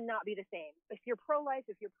 you cannot be the same. If you're pro-life,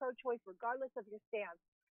 if you're pro-choice, regardless of your stance,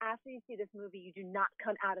 after you see this movie, you do not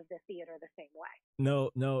come out of the theater the same way. No,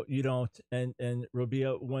 you don't. And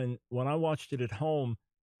Robia, when I watched it at home,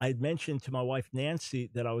 I had mentioned to my wife, Nancy,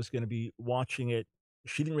 that I was going to be watching it.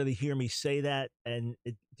 She didn't really hear me say that, and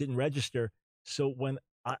it didn't register. So when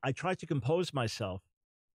I tried to compose myself,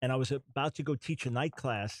 and I was about to go teach a night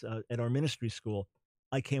class at our ministry school,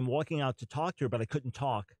 I came walking out to talk to her, but I couldn't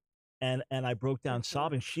talk. And I broke down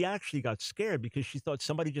sobbing. She actually got scared because she thought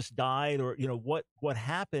somebody just died, or what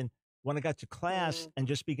happened. When I got to class and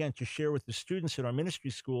just began to share with the students at our ministry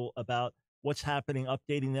school about what's happening,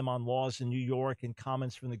 updating them on laws in New York and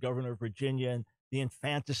comments from the governor of Virginia and the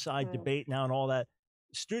infanticide debate now and all that,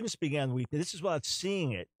 students began weeping. This is without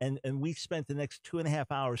seeing it. And we spent the next 2.5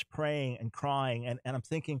 hours praying and crying. And I'm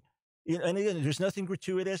thinking, and again, there's nothing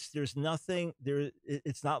gratuitous. There's nothing there.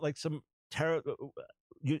 It's not like some terror.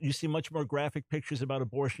 You see much more graphic pictures about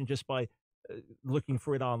abortion just by looking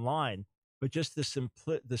for it online. but just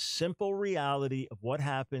the simple reality of what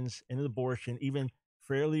happens in an abortion, even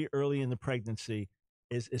fairly early in the pregnancy,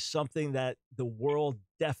 is something that the world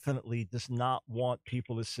definitely does not want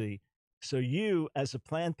people to see. So you, as a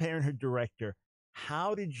Planned Parenthood director,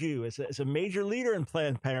 how did you, as a major leader in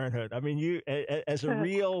Planned Parenthood, I mean, you as a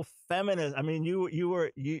real feminist, I mean,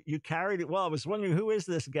 you carried it well. I was wondering, who is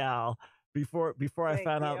this gal before I Thank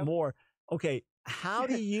found you. out more. Okay, how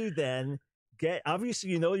do you then get? Obviously,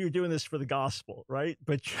 you know you're doing this for the gospel, right?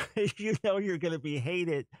 But you know you're going to be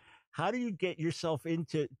hated. How do you get yourself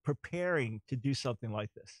into preparing to do something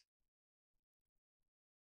like this?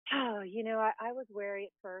 Oh, I was wary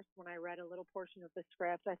at first when I read a little portion of the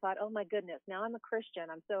script. I thought, oh my goodness, now I'm a Christian.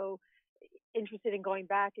 I'm so interested in going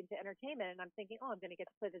back into entertainment. And I'm thinking, oh, I'm going to get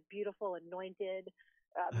to play this beautiful, anointed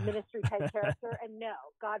ministry type character. And no,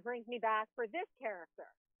 God brings me back for this character.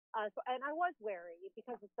 And I was wary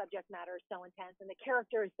because the subject matter is so intense and the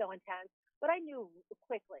character is so intense. But I knew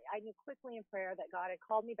quickly in prayer that God had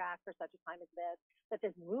called me back for such a time as this, that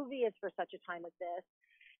this movie is for such a time as this.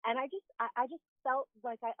 And I just felt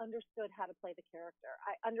like I understood how to play the character.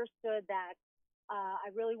 I understood that I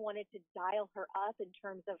really wanted to dial her up in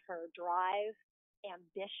terms of her drive,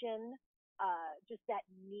 ambition, just that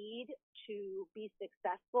need to be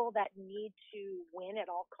successful, that need to win at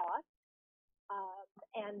all costs.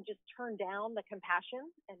 And just turn down the compassion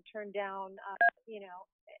and turn down,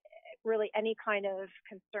 really any kind of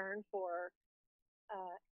concern for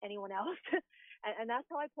anyone else. and that's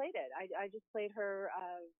how I played it. I just played her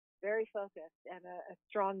very focused and a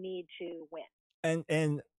strong need to win.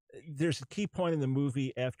 And there's a key point in the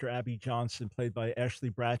movie after Abby Johnson, played by Ashley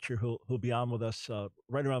Bratcher, who'll be on with us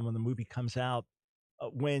right around when the movie comes out.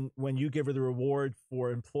 When you give her the award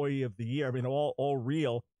for Employee of the Year, I mean, all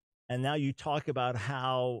real. And now you talk about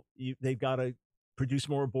how they've got to produce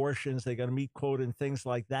more abortions, they got to meet quota and things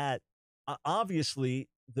like that. Obviously,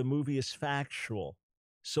 the movie is factual.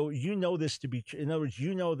 So you know this to be true. In other words,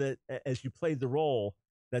 you know that as you played the role,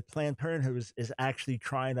 that Planned Parenthood is actually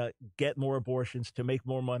trying to get more abortions to make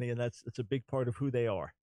more money, and it's a big part of who they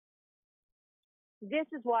are. This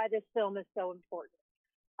is why this film is so important.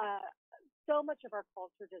 So much of our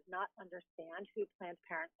culture does not understand who Planned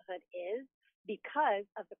Parenthood is, because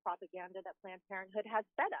of the propaganda that Planned Parenthood has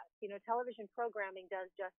fed us. Television programming does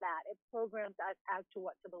just that. It programs us as to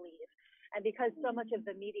what to believe. And because so much of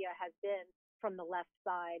the media has been from the left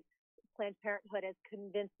side, Planned Parenthood has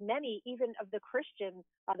convinced many, even of the Christians,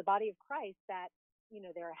 the body of Christ, that,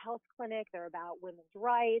 they're a health clinic, they're about women's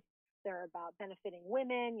rights, they're about benefiting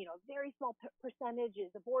women. Very small percentage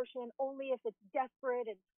is abortion, only if it's desperate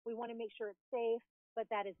and we want to make sure it's safe. But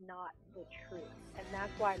that is not the truth. And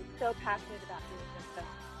that's why I'm so passionate about doing this film.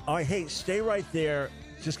 All right, hey, stay right there.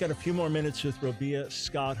 Just got a few more minutes with Robia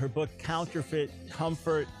Scott. Her book, Counterfeit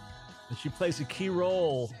Comfort, and she plays a key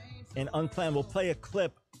role in Unplanned. We'll play a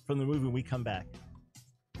clip from the movie when we come back.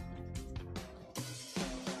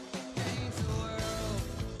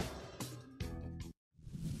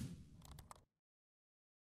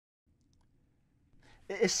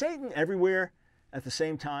 Is Satan everywhere at the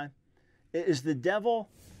same time? Is the devil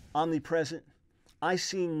omnipresent? I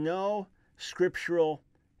see no scriptural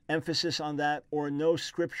emphasis on that or no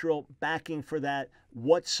scriptural backing for that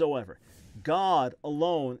whatsoever. God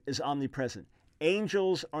alone is omnipresent.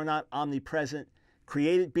 Angels are not omnipresent.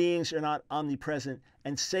 Created beings are not omnipresent.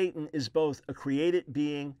 And Satan is both a created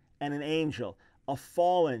being and an angel, a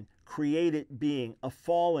fallen created being, a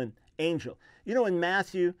fallen angel. In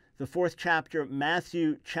Matthew, the 4th chapter,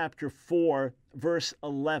 Matthew chapter 4, verse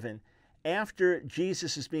 11, after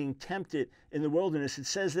Jesus is being tempted in the wilderness, it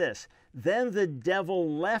says this: "Then the devil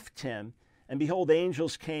left him, and behold,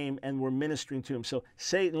 angels came and were ministering to him." So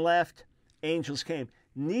Satan left, angels came.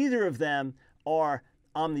 Neither of them are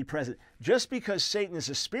omnipresent. Just because Satan is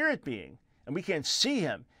a spirit being, and we can't see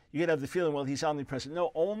him, you can have the feeling, well, he's omnipresent.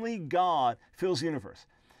 No, only God fills the universe.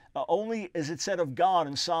 Only, as it said of God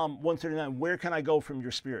in Psalm 139, "Where can I go from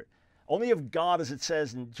your spirit?" Only of God, as it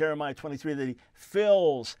says in Jeremiah 23, that he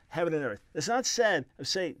fills heaven and earth. It's not said of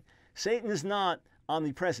Satan. Satan is not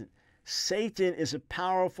omnipresent. Satan is a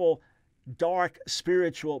powerful, dark,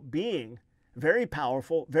 spiritual being, very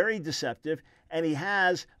powerful, very deceptive, and he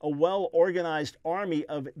has a well-organized army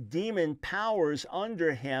of demon powers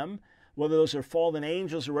under him, whether those are fallen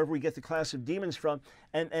angels or wherever we get the class of demons from,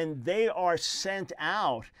 and they are sent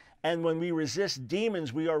out. And when we resist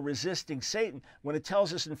demons, we are resisting Satan. When it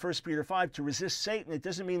tells us in 1 Peter 5 to resist Satan, it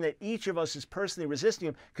doesn't mean that each of us is personally resisting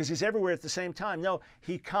him because he's everywhere at the same time. No,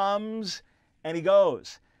 he comes and he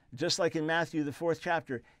goes. Just like in Matthew, the 4th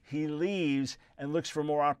chapter, he leaves and looks for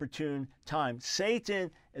more opportune time.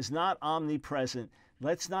 Satan is not omnipresent.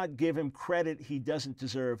 Let's not give him credit he doesn't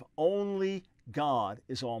deserve. Only God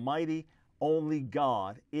is almighty. Only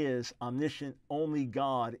God is omniscient. Only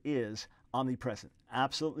God is omnipresent.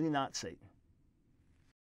 Absolutely not Satan.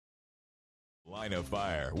 Line of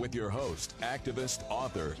Fire with your host, activist,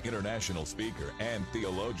 author, international speaker, and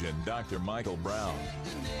theologian, Dr. Michael Brown.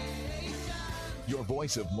 Your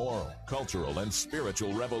voice of moral, cultural, and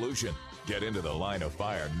spiritual revolution. Get into the Line of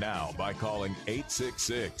Fire now by calling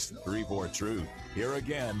 866-34-TRUTH. Here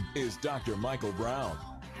again is Dr. Michael Brown.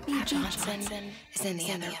 Abby Johnson is in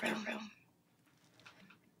the other room.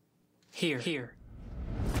 Here.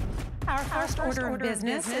 Our first order of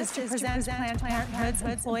business is to present Planned Parenthood's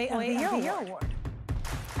Employee of the Year Award.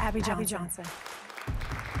 Abby Johnson.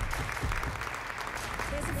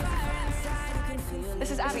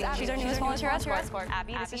 This is Abby. She's our newest volunteer escort.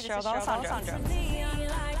 Abby, this is Cheryl Alessandro.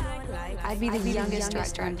 I'd be the youngest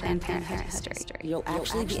director in Planned Parenthood history. You'll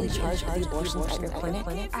actually be in charge of the abortions at your clinic.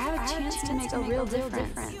 I have a chance to make a real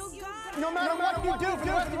difference. No matter what you do for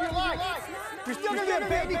the rest of your life, you're still going to be a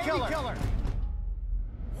baby killer.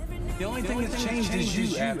 The only thing that's changed is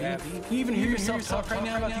you, Abby. You even hear yourself talk right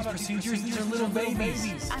now about these procedures. These are little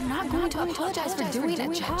babies. I'm not going to apologize for doing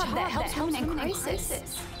a job that helps women in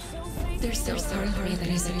crisis. There's still part of me that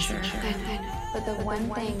isn't sure. But the one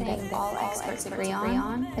thing that all experts agree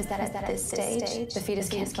on is that at this stage, the fetus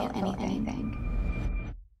can't kill anything.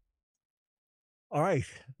 All right.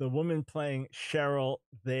 The woman playing Cheryl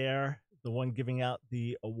there, the one giving out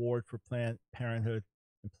the award for Planned Parenthood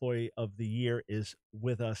Employee of the Year, is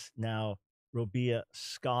with us now, Robia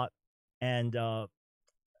Scott. And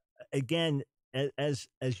again, as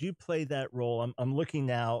you play that role, I'm looking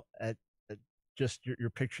now at just your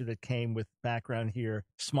picture that came with background here,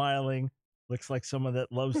 smiling, looks like someone that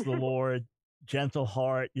loves the Lord, gentle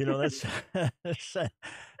heart. You know, that's,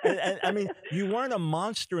 and I mean, you weren't a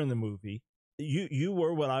monster in the movie. You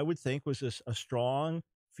were what I would think was a strong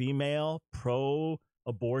female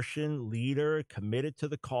pro-abortion leader, committed to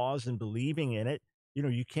the cause and believing in it. You know,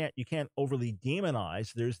 you can't overly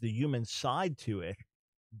demonize. There's the human side to it,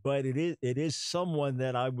 but it is someone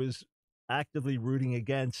that I was actively rooting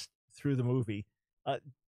against through the movie.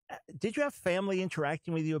 Did you have family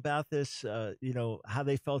interacting with you about this? You know, how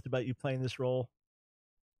they felt about you playing this role?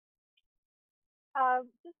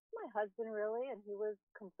 Just my husband, really, and he was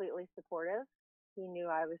completely supportive. He knew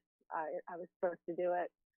I was supposed to do it.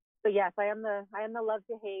 But yes, I am the love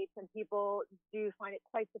to hate, and people do find it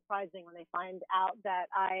quite surprising when they find out that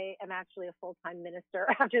I am actually a full-time minister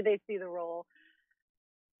after they see the role.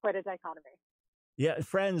 Quite a dichotomy. Yeah,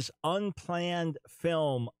 friends,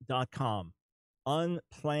 unplannedfilm.com.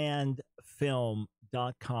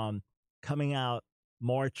 Unplannedfilm.com, coming out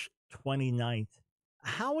March 29th.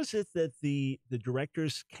 How is it that the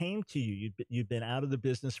directors came to you? You'd been out of the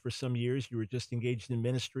business for some years. You were just engaged in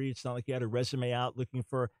ministry. It's not like you had a resume out looking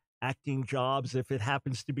for acting jobs if it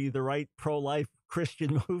happens to be the right pro-life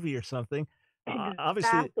Christian movie or something.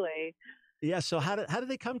 Obviously. Exactly. Yeah, so how did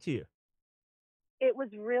they come to you? It was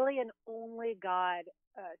really an only God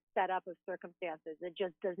setup of circumstances. It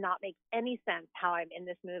just does not make any sense how I'm in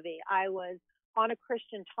this movie. I was on a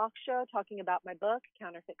Christian talk show talking about my book,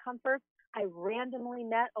 Counterfeit Comforts. I randomly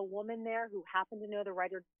met a woman there who happened to know the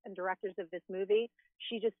writers and directors of this movie.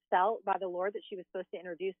 She just felt by the Lord that she was supposed to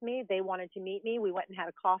introduce me. They wanted to meet me. We went and had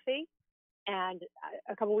a coffee. And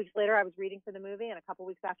a couple weeks later, I was reading for the movie. And a couple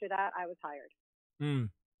weeks after that, I was hired.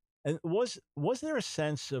 And was there a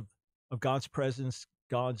sense of God's presence,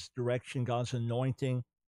 God's direction, God's anointing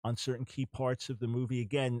on certain key parts of the movie?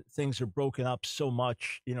 Again, things are broken up so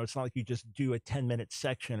much. You know, it's not like you just do a 10-minute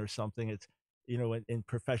section or something. It's, you know, in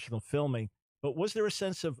professional filming. But was there a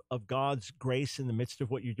sense of God's grace in the midst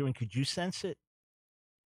of what you're doing? Could you sense it?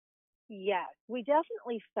 Yes, we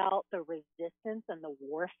definitely felt the resistance and the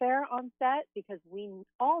warfare on set because we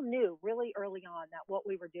all knew really early on that what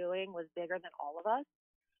we were doing was bigger than all of us.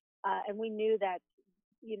 And we knew that,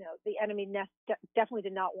 you know, the enemy definitely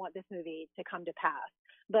did not want this movie to come to pass.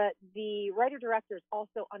 But the writer-directors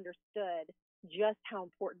also understood just how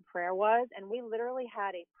important prayer was. And we literally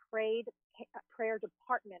had a prayer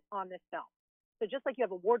department on this film. So just like you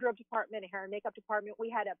have a wardrobe department, a hair and makeup department, we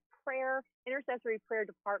had a intercessory prayer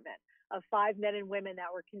department of 5 men and women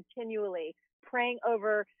that were continually praying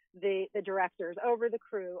over the directors, over the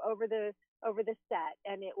crew, over the set.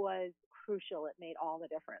 And it was crucial. It made all the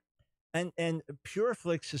difference. And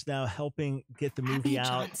Pureflix is now helping get the movie Abby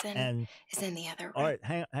out. Johnson And is in the other room. all right,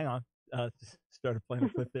 hang on. Started playing a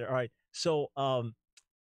clip there. All right, so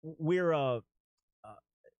we're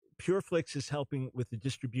Pureflix is helping with the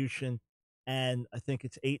distribution, and I think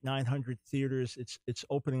it's 800-900 theaters. It's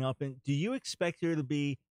opening up. And do you expect there to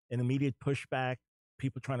be an immediate pushback?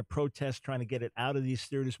 people trying to protest, trying to get it out of these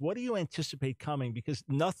theaters. What do you anticipate coming? Because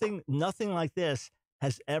nothing like this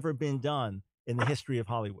has ever been done in the history of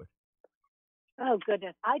Hollywood. Oh,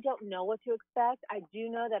 goodness. I don't know what to expect. I do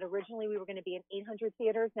know that originally we were going to be in 800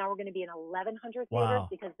 theaters. Now we're going to be in 1,100 theaters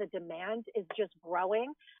because the demand is just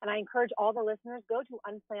growing. And I encourage all the listeners, go to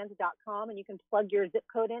unplanned.com and you can plug your zip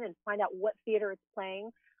code in and find out what theater it's playing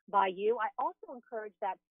by you. I also encourage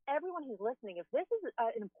that everyone who's listening, if this is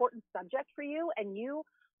an important subject for you and you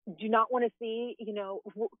do not want to see,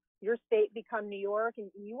 your state become New York and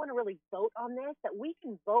you want to really vote on this, that we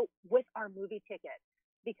can vote with our movie ticket.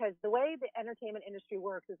 Because the way the entertainment industry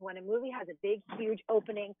works is when a movie has a big, huge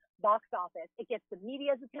opening box office, it gets the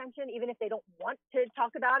media's attention, even if they don't want to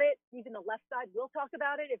talk about it. Even the left side will talk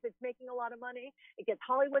about it if it's making a lot of money. It gets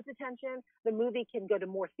Hollywood's attention. The movie can go to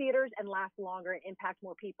more theaters and last longer and impact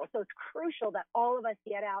more people. So it's crucial that all of us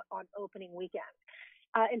get out on opening weekend.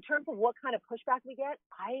 In terms of what kind of pushback we get,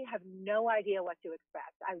 I have no idea what to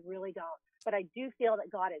expect. I really don't. But I do feel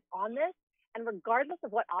that God is on this. And regardless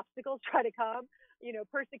of what obstacles try to come,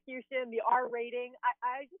 persecution, the R rating,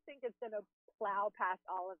 I just think it's going to plow past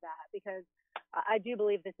all of that because I do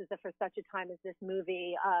believe this is for such a time as this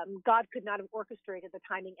movie. God could not have orchestrated the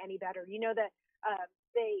timing any better. You know that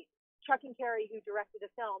Chuck and Carrie, who directed the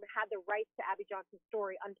film, had the rights to Abby Johnson's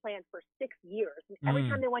story unplanned for 6 years. And every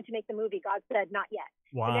time they went to make the movie, God said, not yet.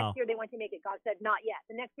 Wow. The next year they went to make it, God said, not yet.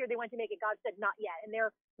 The next year they went to make it, God said, not yet. And they're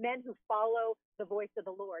men who follow the voice of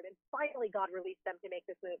the Lord. And finally, God released them to make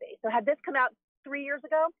this movie. So had this come out 3 years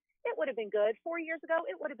ago, it would have been good. 4 years ago,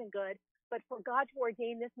 it would have been good. But for God to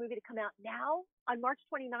ordain this movie to come out now on March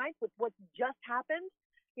 29th with what's just happened,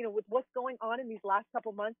 with what's going on in these last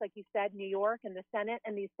couple months, like you said, New York and the Senate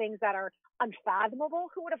and these things that are unfathomable,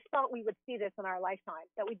 who would have thought we would see this in our lifetime,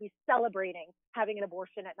 that we'd be celebrating having an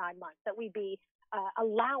abortion at 9 months, that we'd be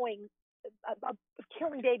allowing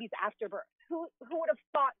killing babies after birth? Who would have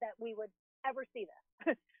thought that we would ever see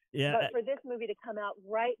this? Yeah. But for this movie to come out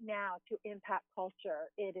right now to impact culture,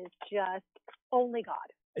 it is just only God.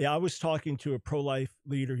 Yeah, I was talking to a pro-life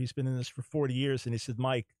leader. He's been in this for 40 years. And he said,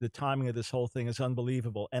 Mike, the timing of this whole thing is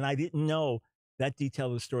unbelievable. And I didn't know that detail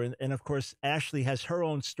of the story. And of course, Ashley has her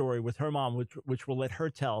own story with her mom, which we'll let her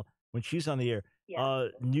tell when she's on the air. Yeah.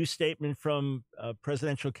 New statement from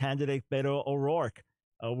presidential candidate Beto O'Rourke,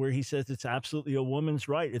 where he says it's absolutely a woman's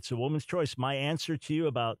right. It's a woman's choice. My answer to you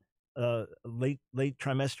about late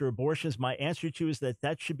trimester abortions, my answer to you is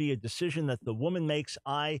that should be a decision that the woman makes.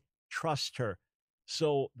 I trust her.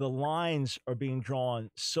 So the lines are being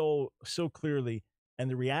drawn so clearly, and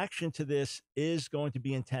the reaction to this is going to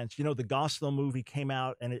be intense. The Gosnell movie came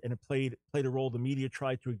out and it played a role. The media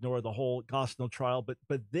tried to ignore the whole Gosnell trial, but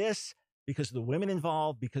this, because of the women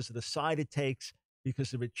involved, because of the side it takes,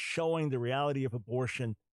 because of it showing the reality of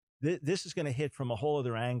abortion, this is going to hit from a whole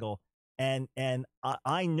other angle. And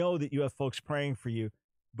I know that you have folks praying for you,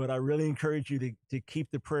 but I really encourage you to keep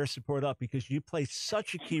the prayer support up because you play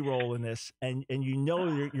such a key role in this, and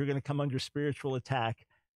you're going to come under spiritual attack.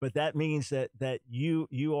 But that means that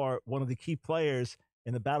you are one of the key players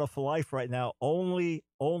in the battle for life right now. Only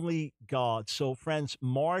God. So friends,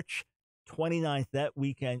 March 29th, that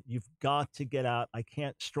weekend, you've got to get out. I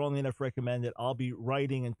can't strongly enough recommend it. I'll be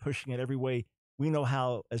writing and pushing it every way we know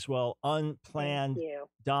how as well.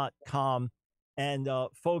 Unplanned.com. And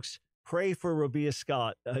folks, pray for Robia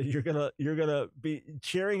Scott. You're gonna be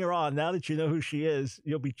cheering her on now that you know who she is.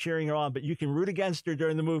 You'll be cheering her on, but you can root against her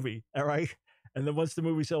during the movie. All right. And then once the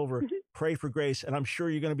movie's over, pray for grace. And I'm sure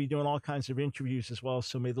you're going to be doing all kinds of interviews as well.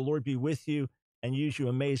 So may the Lord be with you and use you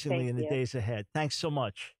amazingly in the days ahead. Thanks so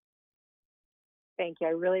much. Thank you.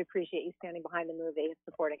 I really appreciate you standing behind the movie and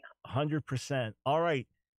supporting us. 100%. All right.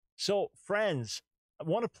 So friends, I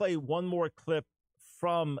want to play one more clip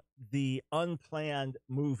from the Unplanned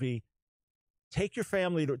movie. Take your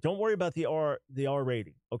family to, don't worry about the R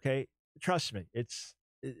rating. Okay. Trust me. It's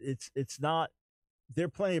not, there are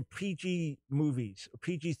plenty of PG movies,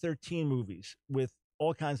 PG-13 movies with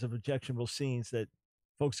all kinds of objectionable scenes that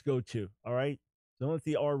folks go to. All right. Don't let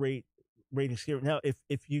the R rating scare. Now, if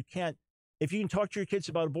you can talk to your kids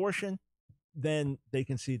about abortion, then they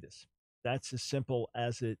can see this. That's as simple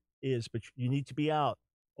as it is, but you need to be out.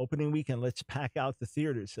 Opening weekend, let's pack out the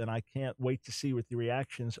theaters, and I can't wait to see what the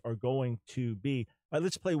reactions are going to be. All right,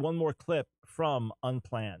 let's play one more clip from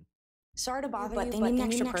Unplanned. Sorry to bother you, but they need an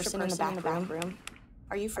extra person in the back room.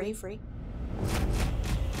 Are you free?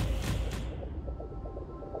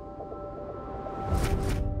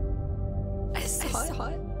 I saw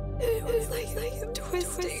it. It was like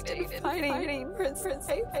twisting and fighting for its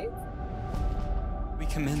life. We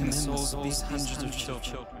commend the souls of these hundreds of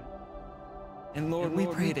children And Lord, we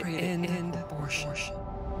pray to end abortion.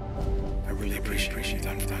 I really appreciate what you've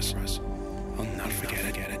done for us. I'll not forget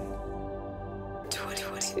it.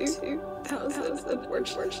 22,000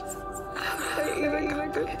 abortions. How did I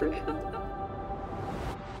even comprehend?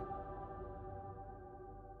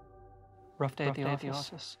 Rough day at the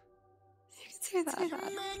office. You can say that.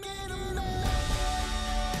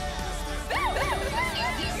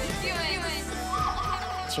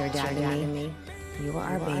 It's your dad and me. You are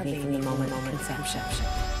our baby from the moment of conception.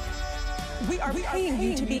 We are paying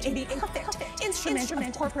you to be a perfect instrument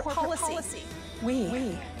of corporate policy.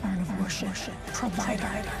 We are an abortion provider.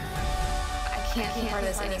 I can't be part of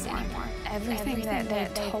this anymore. Everything that they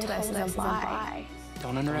told us is a lie.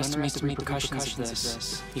 Don't underestimate the repercussions of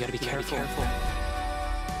this. You gotta be careful.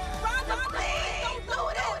 Rhonda, please!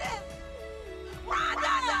 Don't do it!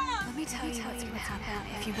 Rhonda! Let me tell you what's gonna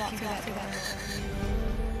happen if you walk through that door.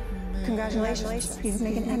 Congratulations. You've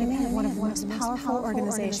made an enemy of one of the most powerful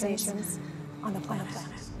organizations on the planet.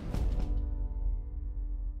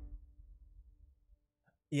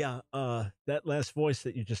 Yeah, that last voice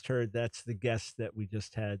that you just heard, that's the guest that we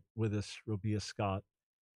just had with us, Robia Scott.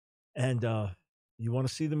 And you want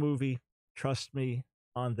to see the movie, trust me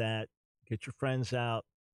on that. Get your friends out,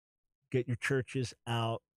 get your churches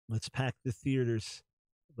out. Let's pack the theaters.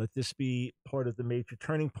 Let this be part of the major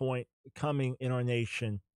turning point coming in our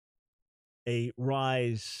nation. A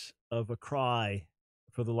rise of a cry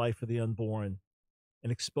for the life of the unborn, an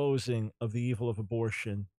exposing of the evil of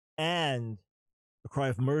abortion, and a cry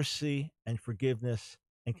of mercy and forgiveness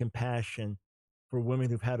and compassion for women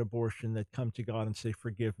who've had abortion that come to God and say,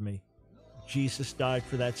 forgive me. Jesus died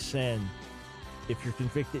for that sin. If you're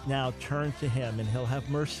convicted now, turn to him and he'll have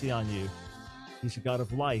mercy on you. He's a God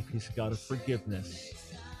of life. He's a God of forgiveness.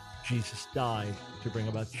 Jesus died to bring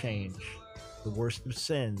about change. The worst of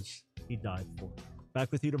sins he died for.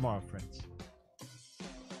 Back with you tomorrow, friends.